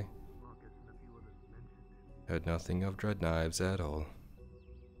why. Heard nothing of dread knives at all.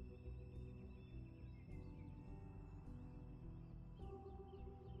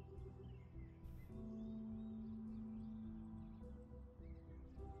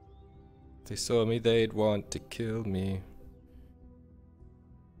 If they saw me, they'd want to kill me.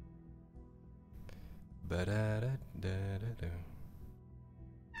 Ba-da-da-da-da-da.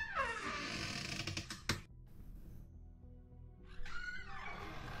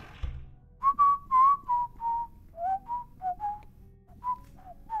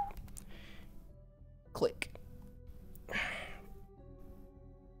 Click.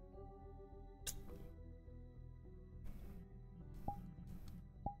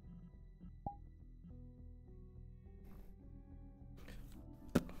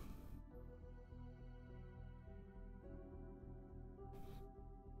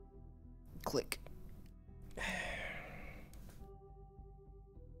 Click.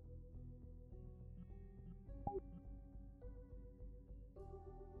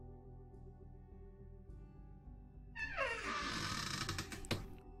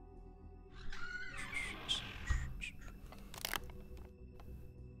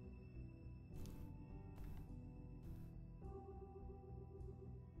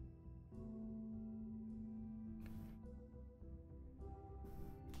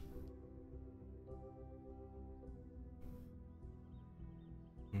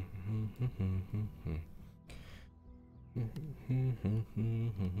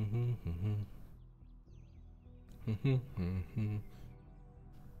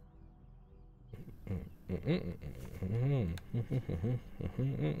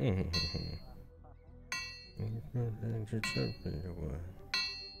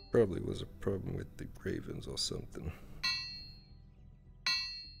 Probably was a problem with the Ravens or something.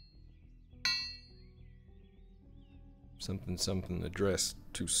 Something addressed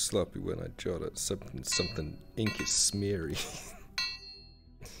too sloppy when I jot it. Something ink is smeary.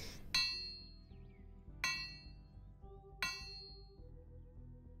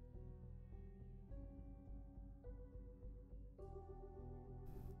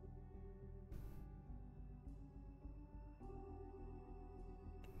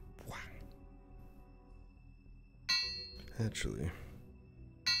 Actually.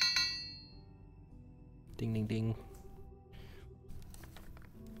 Ding ding ding.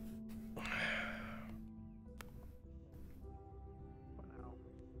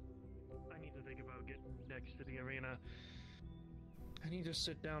 Next to the arena. I need to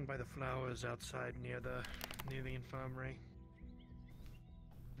sit down by the flowers outside near the infirmary.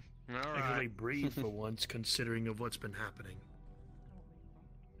 I can really breathe for once, considering of what's been happening.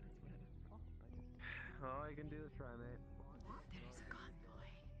 I can do is try, mate. There is a convoy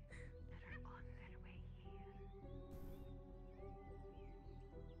that are on their way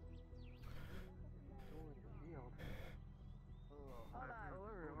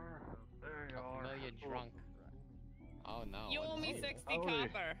There you are. Familiar drunk. Oh no. You owe me 60 Howdy.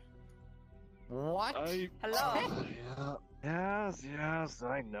 copper. What? Hello? Yes,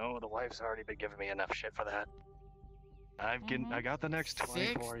 I know. The wife's already been giving me enough shit for that. I got the next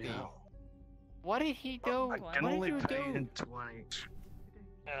 20 for you. 60. What did he do? I can What only did you pay do? in 20.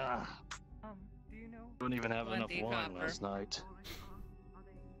 Do you know? Don't even have enough 20 wine copper. last night.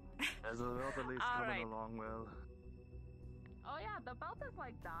 As a result, at least coming Alright. along well. Oh yeah, the belt is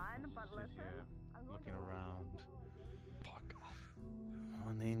like done, but listen. Looking around. Fuck off.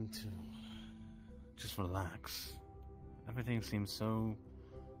 I need to just relax. Everything seems so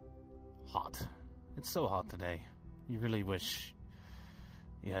hot. It's so hot today. You really wish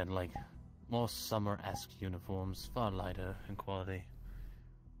you had like more summer-esque uniforms, far lighter in quality.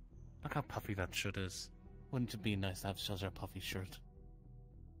 Look how puffy that shirt is. Wouldn't it be nice to have such a puffy shirt?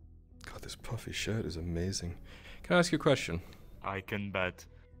 God, this puffy shirt is amazing. Can I ask you a question? I can bet.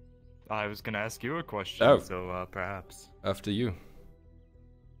 I was gonna ask you a question, Oh. so perhaps. After you.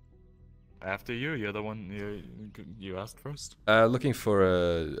 After you, you're the one you asked first. Looking for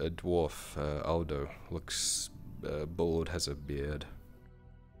a dwarf, Aldo. Looks bald, has a beard.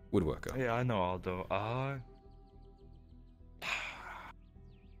 Woodworker. Yeah, I know Aldo.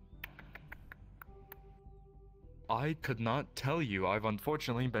 I could not tell you. I've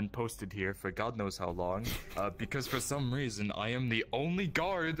unfortunately been posted here for God knows how long, because for some reason I am the only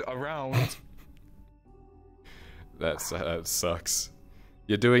guard around. That sucks.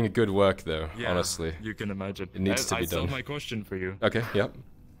 You're doing good work, though, Yeah, honestly. you can imagine. It needs to I be still done. have my question for you. Okay, yep.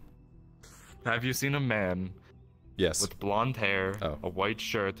 Have you seen a man? Yes. With blonde hair, a white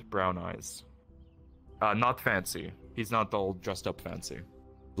shirt, brown eyes. Not fancy. He's not all dressed up fancy.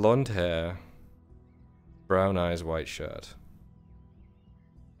 Blonde hair, brown eyes, white shirt.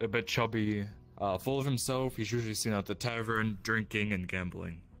 A bit chubby, full of himself. He's usually seen at the tavern, drinking and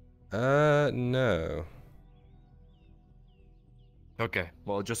gambling. No. Okay,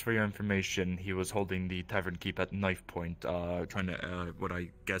 well, just for your information, he was holding the tavern keep at knife point, trying to, what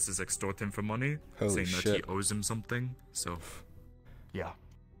I guess is extort him for money, Holy saying that shit. he owes him something, so, yeah.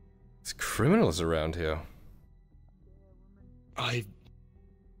 There's criminals around here.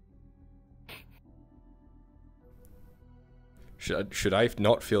 Should I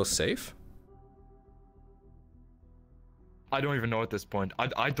not feel safe? I don't even know at this point.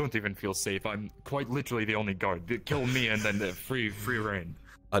 I don't even feel safe. I'm quite literally the only guard. They kill me and then free reign.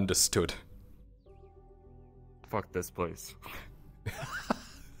 Understood. Fuck this place.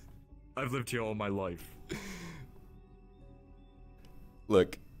 I've lived here all my life.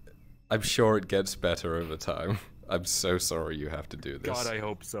 Look, I'm sure it gets better over time. I'm so sorry you have to do this. God, I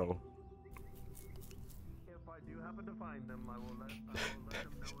hope so. If I do happen to find them, I will let them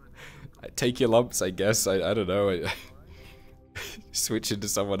know. Take your lumps, I guess. I don't know. Switch into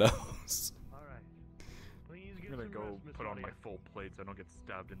someone else. I'm gonna go put on my full plates. I don't get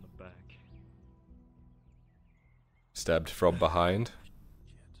stabbed in the back. Stabbed from behind.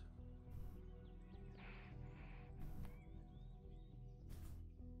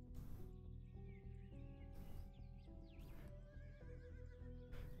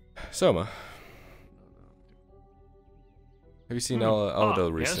 Soma, have you seen Aldo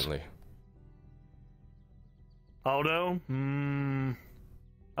yes. recently? Aldo?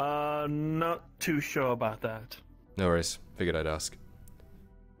 Not too sure about that. No worries. Figured I'd ask.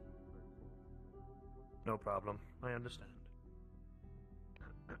 No problem. I understand.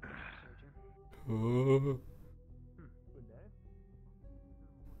 I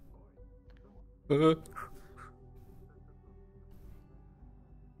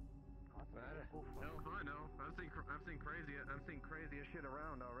know. I've seen crazier shit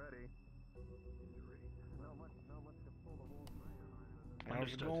around already.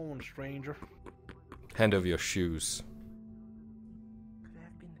 How's it going, stranger? Hand over your shoes.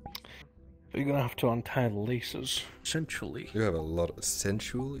 You're gonna have to untie the laces. Sensually. You have a lot of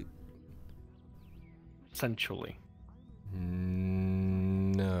sensually. Sensually.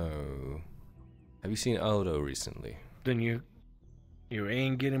 No. Have you seen Aldo recently? Then you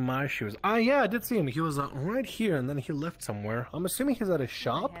ain't getting my shoes. Ah, yeah, I did see him. He was right here, and then he left somewhere. I'm assuming he's at his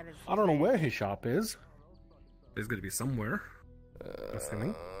shop. I don't know where his shop is. He's gonna be somewhere.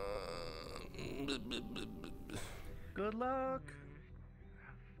 Assuming. Good luck.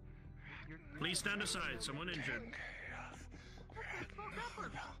 Please stand aside. Someone injured.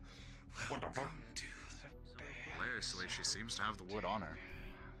 What the fuck? Hilariously, she seems to have the wood on her.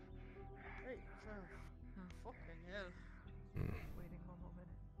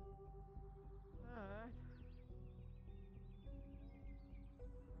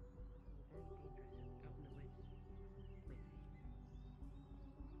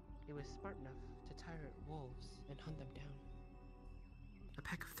 It was smart enough to tire wolves and hunt them down. A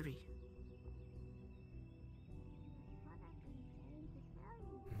pack of 3.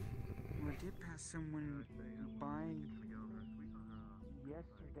 I did pass someone by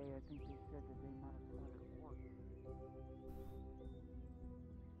yesterday. I think they said that they might have spotted a horse.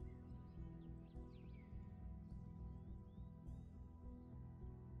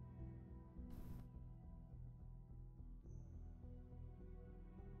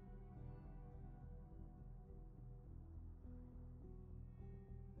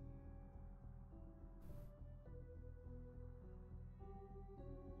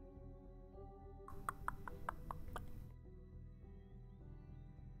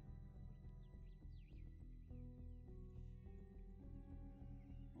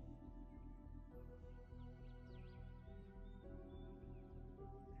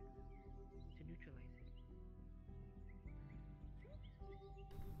 To neutralize it.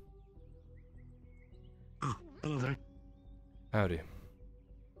 Oh, hello there. Howdy. This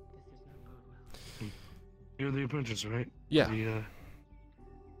does not bode well. You're the apprentice, right? Yeah. The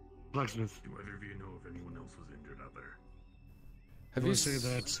blacksmith. Do either of you know if anyone else was injured out there? Have I you will say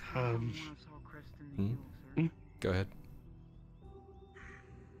that, Go ahead.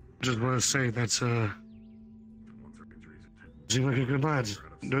 just want to say that, seem like a good lad.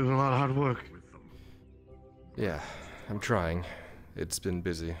 Doing a lot of hard work. Yeah, I'm trying. It's been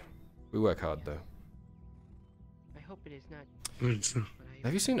busy. We work hard, though. I hope it is not. Good.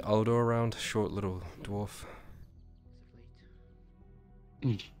 Have you seen Aldo around? Short little dwarf.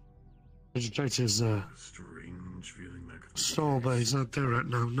 I just checked his, Strange feeling that could stall, but he's not there right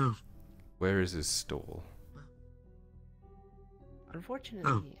now, no. Where is his stall?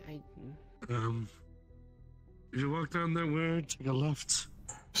 Unfortunately, You walk down that way, take a left.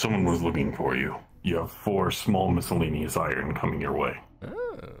 Someone was looking for you. You have 4 small miscellaneous iron coming your way.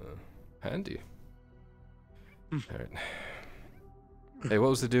 Oh, handy. Alright. Hey, what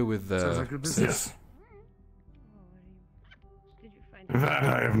was the deal with, Yes. That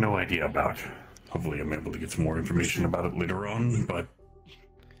I have no idea about. Hopefully I'm able to get some more information about it later on, but...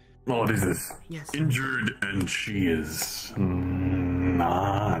 All it is injured, and she is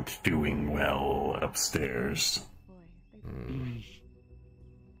not doing well upstairs.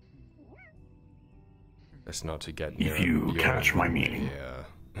 That's not to get If you catch my meaning.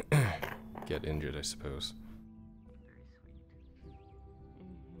 Yeah. Get injured, I suppose.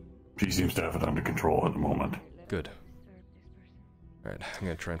 She seems to have it under control at the moment. Good. Alright, I'm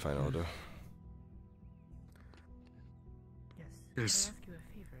gonna try and find Aldo. Yes. Yes. Can I ask you a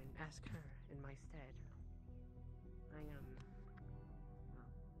favor and ask her in my stead?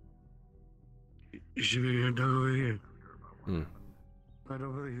 You should be here, down over here. Hmm. I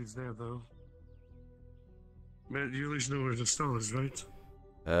don't believe he's there, though. Man, you at least know where the stall is, right?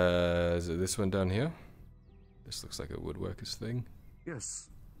 Is it this one down here? This looks like a woodworker's thing. Yes.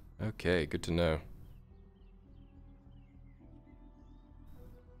 Okay, good to know.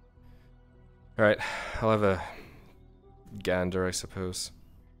 Alright, I'll have a gander, I suppose.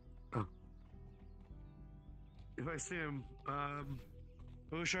 Oh. If I see him,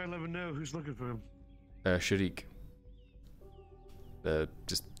 who should I let him know who's looking for him? Sharik. The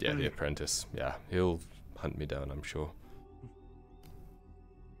apprentice. Yeah, he'll hunt me down, I'm sure.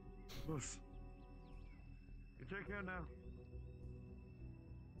 Of course. You take care now.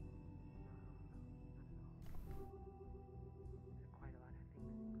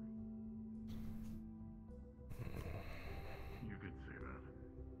 You could say that.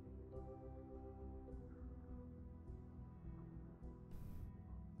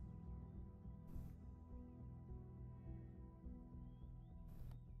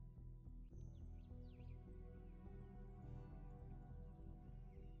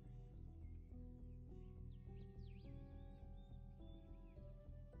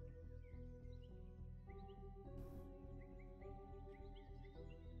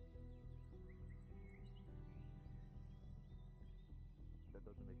 That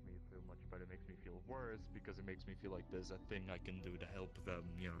doesn't make me feel much better. It makes me feel worse because it makes me feel like there's a thing I can do to help them.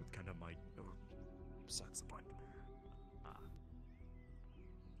 You know, kind of my. So that's the point.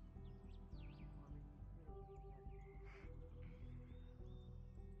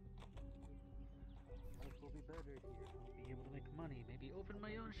 Life will be better here. I'll be able to make money. Maybe open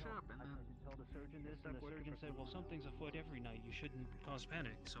my own shop and then tell the surgeon this. And the surgeon said, "Well, something's afoot every night. You shouldn't cause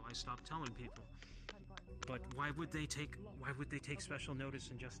panic." So I stopped telling people. But why would they take special notice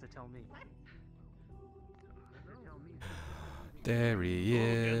and just to tell me? There he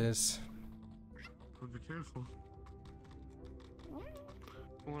is. But be careful.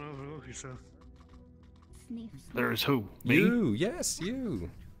 Don't overlook yourself. There is who? Me? You, yes, you.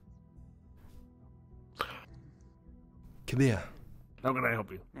 Come here. How can I help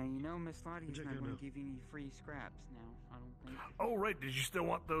you? Now you know Miss Lottie's not going to give you any free scraps now. I don't think. Oh, right. Did you still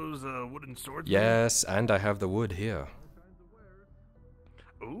want those wooden swords? Yes, and I have the wood here.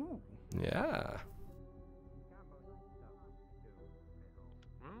 Ooh. Yeah.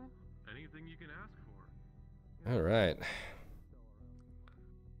 Well, anything you can ask for. All right.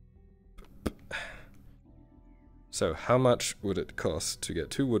 So, how much would it cost to get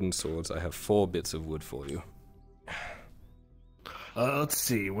 2 wooden swords? I have 4 bits of wood for you. Let's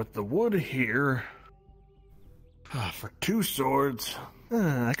see. With the wood here, for 2 swords,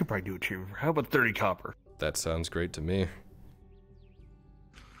 I could probably do it cheaper. How about 30 copper? That sounds great to me.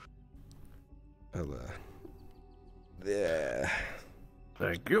 I'll, there.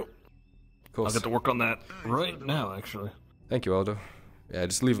 Thank you. Of course. I'll get to work on that right now, actually. Thank you, Aldo. Yeah,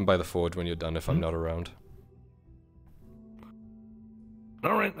 just leave them by the forge when you're done if I'm not around.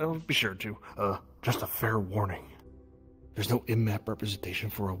 All right, I'll be sure to. Just a fair warning. There's no in-map representation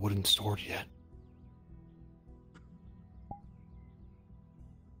for a wooden sword yet.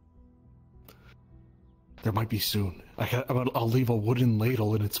 There might be soon. I'll leave a wooden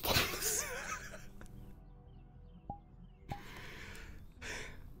ladle in its place.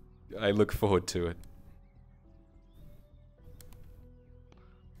 I look forward to it.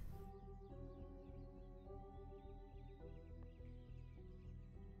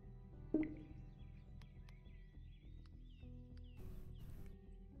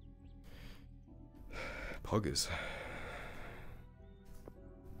 Poggers.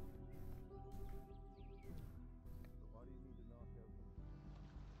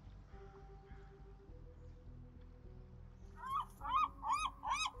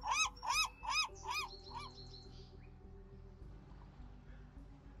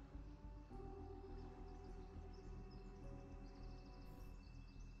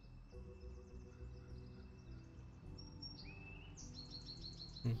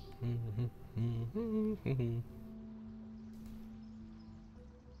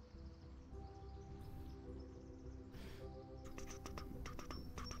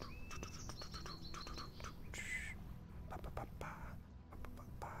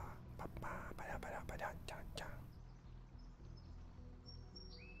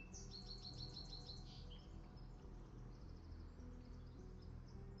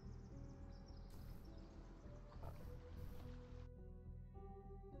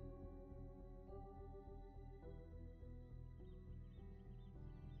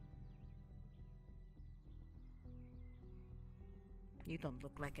 You don't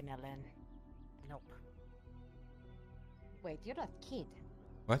look like an LN. Nope. Wait, you're that kid.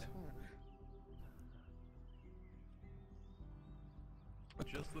 What?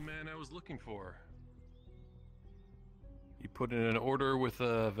 Just the man I was looking for. You put in an order with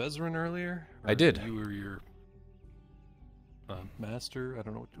Vezrin earlier? I did. You were your master? I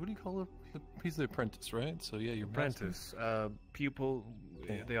don't know. What do you call it? He's the apprentice, right? So yeah, your apprentice, pupil,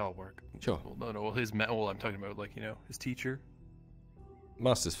 Yeah. they all work. Sure. Well, no, well, well, I'm talking about, like, you know, his teacher.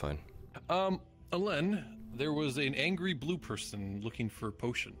 Master's fine. Alen, there was an angry blue person looking for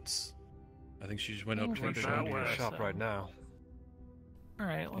potions. I think she just went up to Went the down shop. to the shop right now.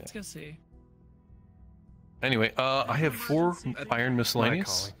 Alright, let's go see. Anyway, I have 4 iron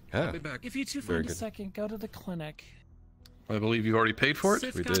miscellaneous. Yeah. If you two find a second, go to the clinic. I believe you already paid for it.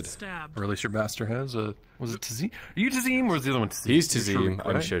 Sif got stabbed. Or at least your master has. Was it Tazim? Are you Tazim or is the other one Tazim? He's Tazim, Sharik,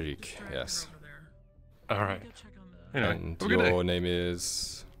 I'm right? Sharik, yes. Alright. Anyway, And have a good day. your name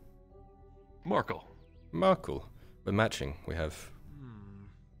is... Markle. Markle. We're matching. We have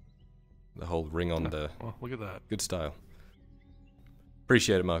the whole ring on the... Well, look at that. Good style.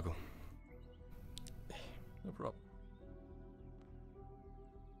 Appreciate it, Markle. No problem.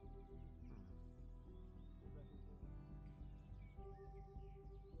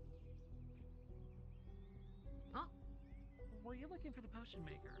 Oh, were you looking for the potion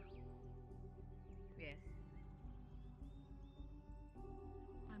maker? Yes.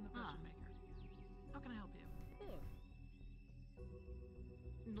 I'm the potion maker. How can I help you?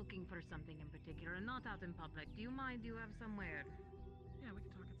 Looking for something in particular, not out in public. Do you mind? Do you have somewhere? Yeah, we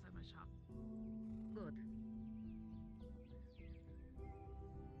can talk inside my shop. Good.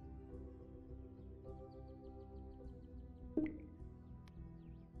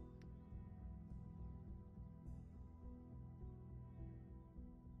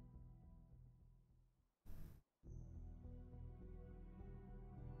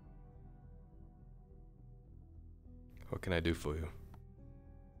 What can I do for you?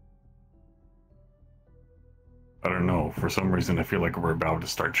 I don't know. For some reason, I feel like we're about to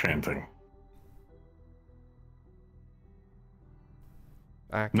start chanting.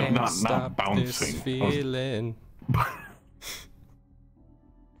 I No, can't not stop bouncing. this feeling.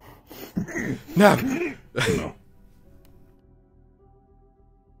 No. No.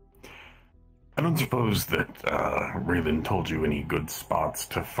 I don't suppose that Raylan told you any good spots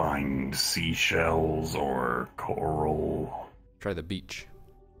to find seashells or coral. Try the beach.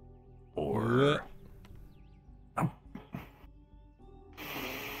 Or...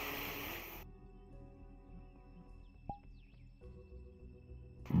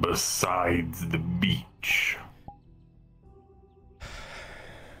 besides the beach.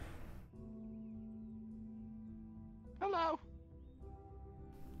 Hello.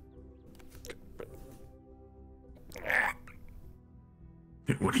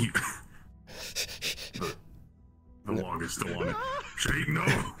 What do you... the log is still on it. Shade, no!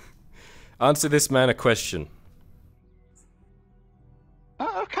 Answer this man a question.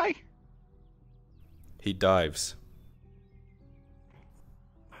 Okay. He dives.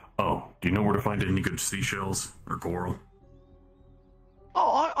 Oh, do you know where to find any good seashells or coral?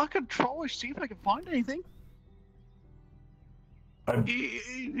 Oh, I could try see if I can find anything.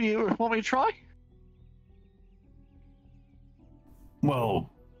 You want me to try? Well,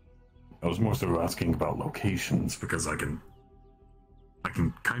 I was more so asking about locations because I can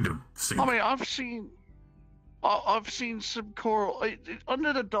kind of see. I mean, I've seen some coral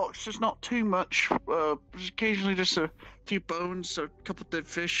under the docks. There's not too much. There's occasionally just a few bones, a couple of dead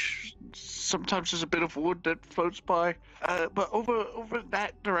fish. Sometimes there's a bit of wood that floats by. But over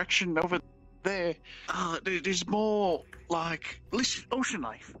that direction, over there, there's more like ocean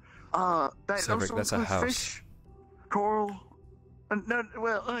life. That Cedric, also that's a includes house. fish, coral, and no,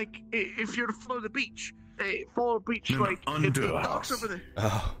 well, like if you're to follow the beach, follow the beach, No, like under the the docks house. over there.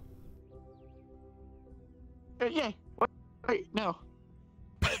 Oh. Yeah. Wait, no.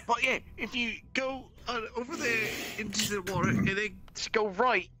 But yeah, if you go over there into the water and then go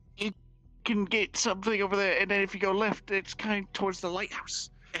right, you can get something over there. And then if you go left, it's kind of towards the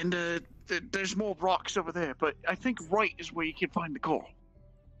lighthouse. And there's more rocks over there. But I think right is where you can find the coral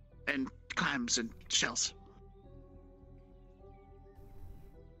and clams and shells.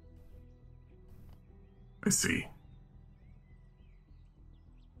 I see.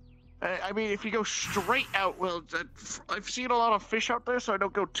 I mean, if you go straight out, well, I've seen a lot of fish out there, so I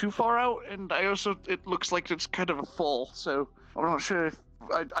don't go too far out, and I also, it looks like it's kind of a fall, so I'm not sure if,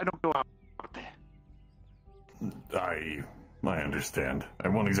 I don't go out there. I understand. I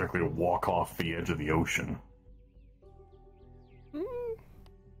won't exactly walk off the edge of the ocean.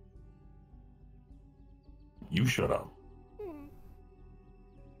 You shut up.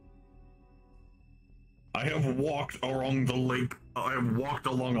 I have walked along the lake. I have walked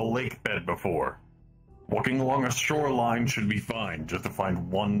along a lake bed before. Walking along a shoreline should be fine, just to find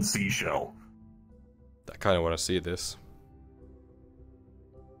one seashell. I kind of want to see this.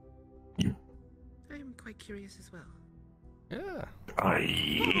 I'm quite curious as well. Yeah.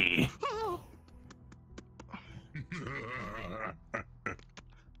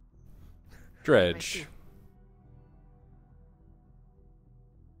 Dredge.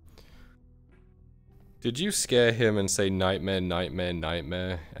 Did you scare him and say nightmare, nightmare,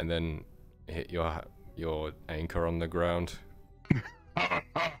 nightmare, and then hit your anchor on the ground? That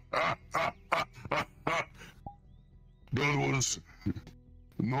was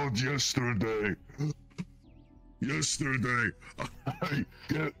not yesterday. Yesterday, I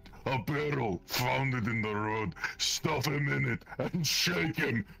get a barrel, found it in the road, stuff him in it, and shake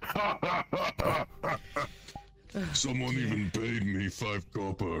him. Someone even paid me 5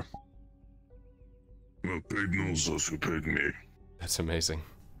 copper. Well, paid knows those who paid me. That's amazing.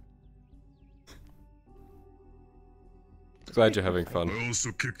 Glad you're having fun. I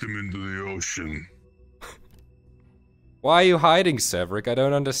also kicked him into the ocean. Why are you hiding, Severick? I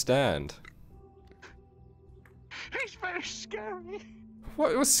don't understand. He's very scary.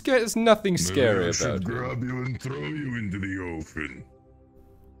 What was scary? There's nothing scary Maybe I about should him. grab you and throw you into the ocean.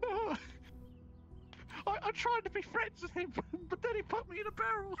 I tried to be friends with him, but then he put me in a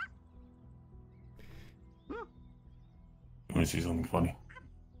barrel. You want to see something funny?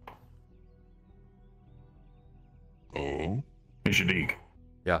 Oh? Hey, Shadiq.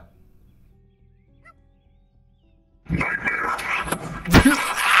 Yeah.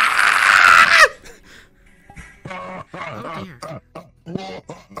 Oh dear.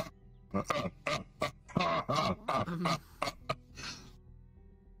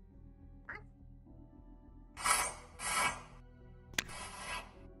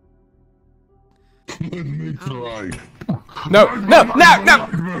 Let me try. No, no, no, no!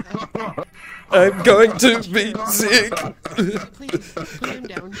 I'm going to be sick. Please, put him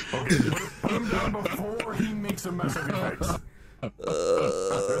down. Okay, put him down before he makes a mess of your face.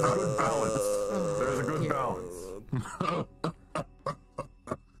 There's a good balance. There's a good balance.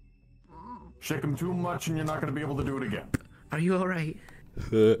 shake him too much and you're not going to be able to do it again. Are you alright?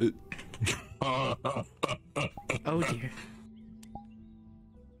 Oh dear.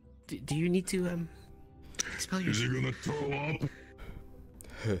 Do you need to, expel your... Is he gonna throw up?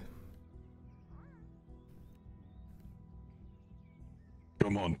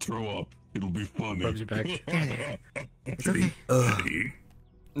 Come on, throw up. It'll be funny. Rubs your back. There. It's okay.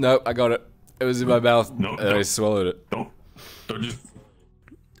 No, I got it. It was in my mouth, No, and I swallowed it. Don't just...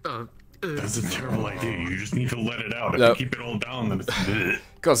 That's a terrible idea. You just need to let it out. If Nope. you keep it all down, then it's...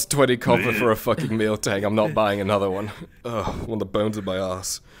 Costs 20 copper for a fucking meal tag. I'm not buying another one. Ugh, one of the bones of my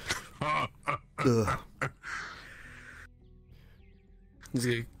ass. Ugh. He's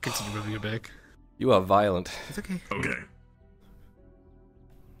gonna continue rubbing your back. You are violent. It's okay. Okay.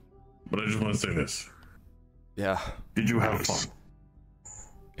 But I just want to say this. Yeah. Did you have fun?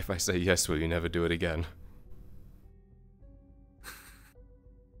 If I say yes, will you never do it again?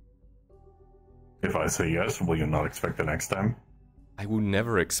 If I say yes, will you not expect the next time? I will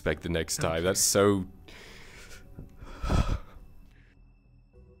never expect the next time. That's so...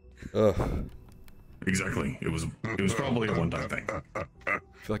 Ugh. Exactly. It was probably a one-time thing. I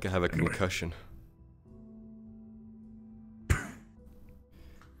feel like I have a concussion.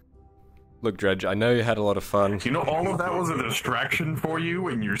 Look, Dredge, I know you had a lot of fun. You know, all of that was a distraction for you,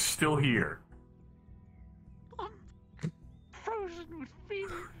 and you're still here. Frozen with fear.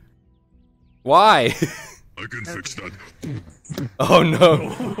 Why? I can fix that. Oh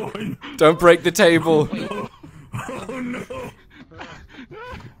no! Don't break the table! Oh no!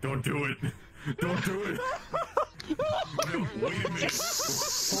 Don't do it! Don't do it! No, wait a minute!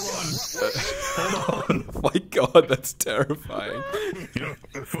 Hold on! Oh my god, that's terrifying. You know,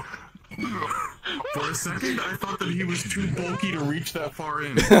 for a second, I thought that he was too bulky to reach that far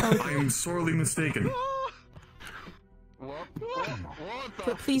in. I am sorely mistaken.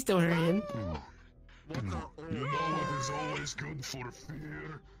 But please don't hurt him. You know what is always good for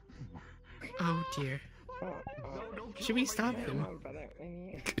fear? Oh dear. Should we stop him?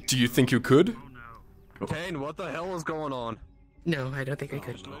 Do you think you could? Kane, what the hell is going on? No, I don't think I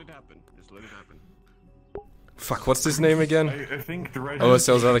could. Just let it happen. Just let it happen. Fuck, what's his name again? I think the red...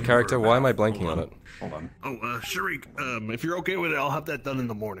 OSL's other character? Why am I blanking on it? Hold on. Oh, Sharik, if you're okay with it, I'll have that done in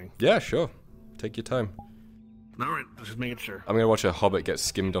the morning. Yeah, sure. Take your time. Alright, just making sure. I'm gonna watch a hobbit get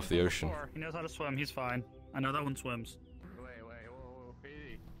skimmed off the ocean. He knows how to swim, he's fine. I know that one swims. Whoa,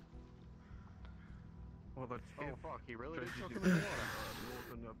 Petey. Well, fuck, he really just took him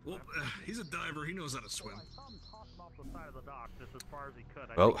in the water. Well, he's a diver, he knows how to swim.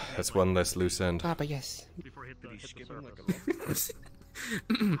 Well, that's one less loose end. Papa, yes. Before he hit the surface.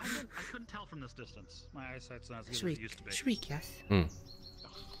 I couldn't tell from this distance. My eyesight's not as good as it used to be. Shriek, yes. Hmm.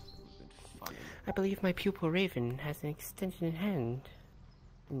 I believe my pupil Raven has an extension in hand.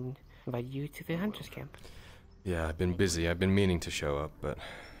 And invite you to the hunter's camp. Yeah, I've been busy. I've been meaning to show up, but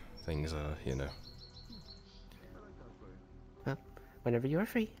things are, you know. Well, whenever you are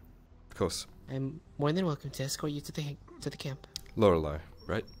free. Of course. I'm more than welcome to escort you to the camp. Lorelei,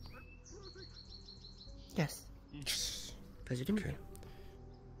 right? Yes. Pleasure to meet you.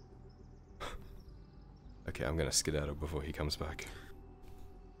 Okay, I'm gonna skedaddle before he comes back.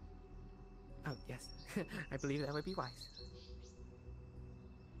 Oh, yes. I believe that would be wise.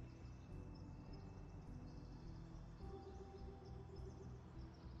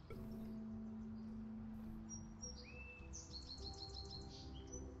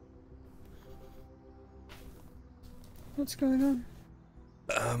 What's going on?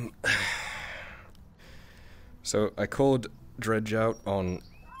 So I called Dredge out on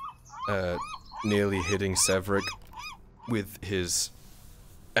nearly hitting Severick with his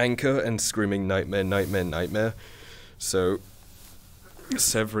anchor and screaming nightmare, nightmare, nightmare. So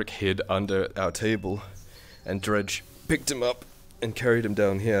Severick hid under our table and Dredge picked him up and carried him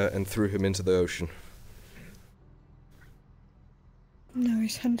down here and threw him into the ocean. No,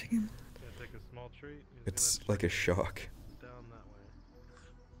 he's hunting him. It's like a shark.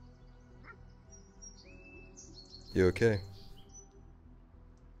 You okay?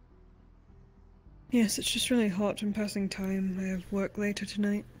 Yes, it's just really hot and passing time. I have work later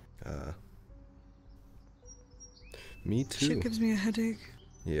tonight. Me too. Shit gives me a headache.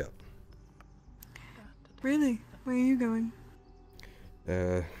 Yeah. Really? Where are you going?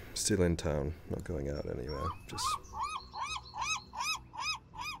 Still in town. Not going out anywhere. Just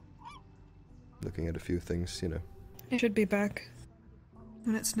looking at a few things, you know. I should be back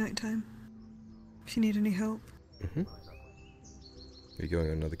when it's nighttime. If you need any help. Mm-hmm. Are you going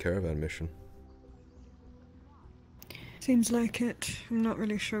on another caravan mission? Seems like it. I'm not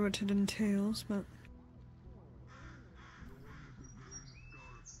really sure what it entails, but...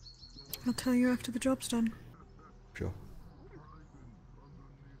 I'll tell you after the job's done. Sure.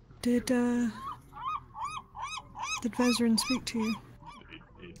 Did Vezerin speak to you?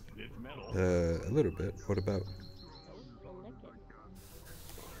 A little bit. What about?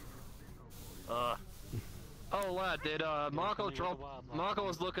 Oh, lad, did Marco drop? Marco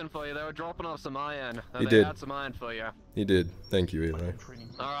was looking for you. They were dropping off some iron. He They did. had some iron for you. He did. Thank you, Eli.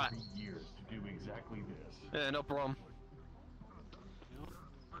 All right. Yeah, no problem.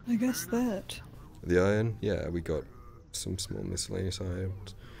 I guess that. The iron? Yeah, we got some small miscellaneous iron.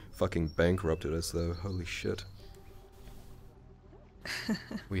 Fucking bankrupted us though. Holy shit.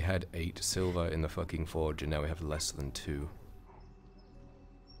 We had 8 silver in the fucking forge, and now we have less than 2.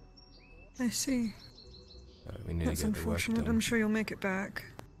 I see. We need That's to get the work unfortunate. done. I'm sure you'll make it back.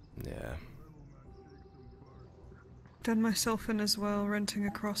 Yeah. Done myself in as well, renting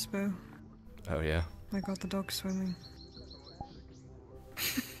a crossbow. Oh yeah. I got the dog swimming.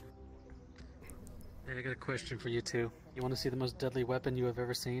 Hey, I got a question for you two. You want to see the most deadly weapon you have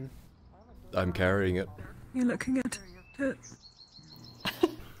ever seen? I'm carrying it. You're looking at it.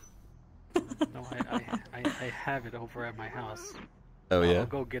 No, I have it over at my house. Oh yeah? I'll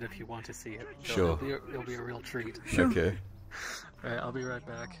go get it if you want to see it. Sure. It'll be a real treat. Okay. Alright, I'll be right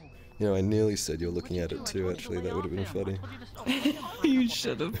back. You know, I nearly said you're looking at it too, actually. That would have been funny. You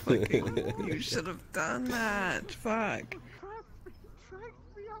should have fucking. You should have done that. Fuck.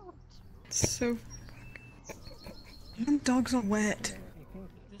 So. Them dogs are wet.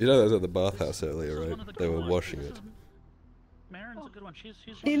 You know that was at the bathhouse earlier, right? They were washing it. Marin's a good one. She's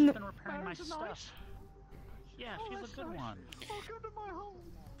In been repairing my stuff. Yeah, she's a good one.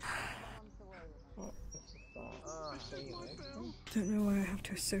 Don't know why I have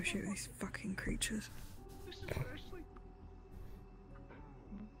to associate these fucking creatures.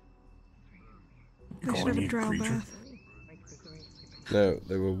 They should have a drow bath. No,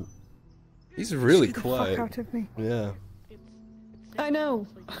 they were... He's really Get the quiet. fuck out of me. Yeah. I know.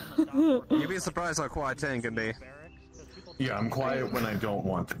 You'd be surprised how quiet Tane can be. Yeah, I'm quiet when I don't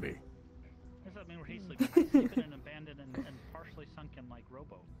want to be. Does that mean we're sleeping in an abandoned and partially sunken like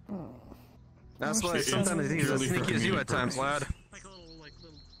rowboat? That's why sometimes he's as sneaky as you at times, lad.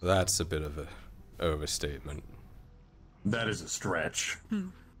 That's a bit of a overstatement. That is a stretch.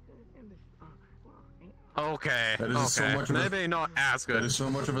 Okay. That is so much of Maybe not as good. That is so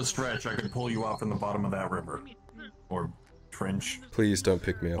much of a stretch. I could pull you off in the bottom of that river, or trench. Please don't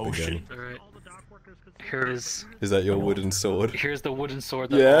pick me up Oh, again. shit. Alright. Here is... Is that your wooden sword? Here's the wooden sword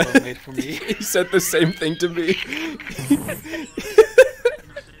that Yeah. Paolo made for me. He said the same thing to me.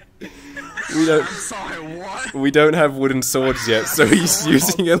 We don't. I'm sorry, what? We don't have wooden swords yet, so he's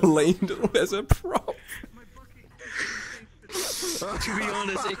using a ladle as a prop. To be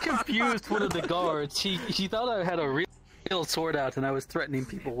honest, it confused one of the guards. He thought I had a real sword out and I was threatening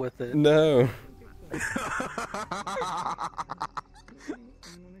people with it. No.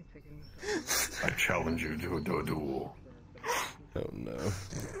 I challenge you to a duel. Oh no.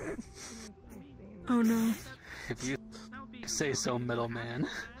 Oh no. If you say so, middleman.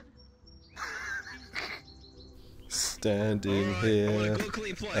 Standing here,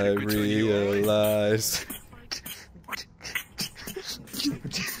 I realize.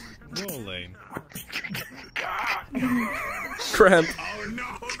 Rolling. Cramp. Oh no!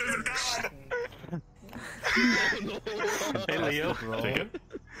 Hey Leo. Take it.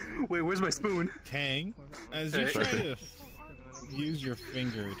 Wait, where's my spoon? Tang, as you try to use your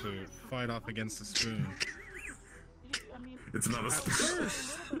finger to fight off against the spoon. It's not a spoon.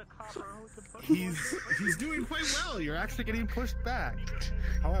 He's doing quite well. You're actually getting pushed back.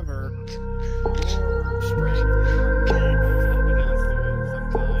 However, your strength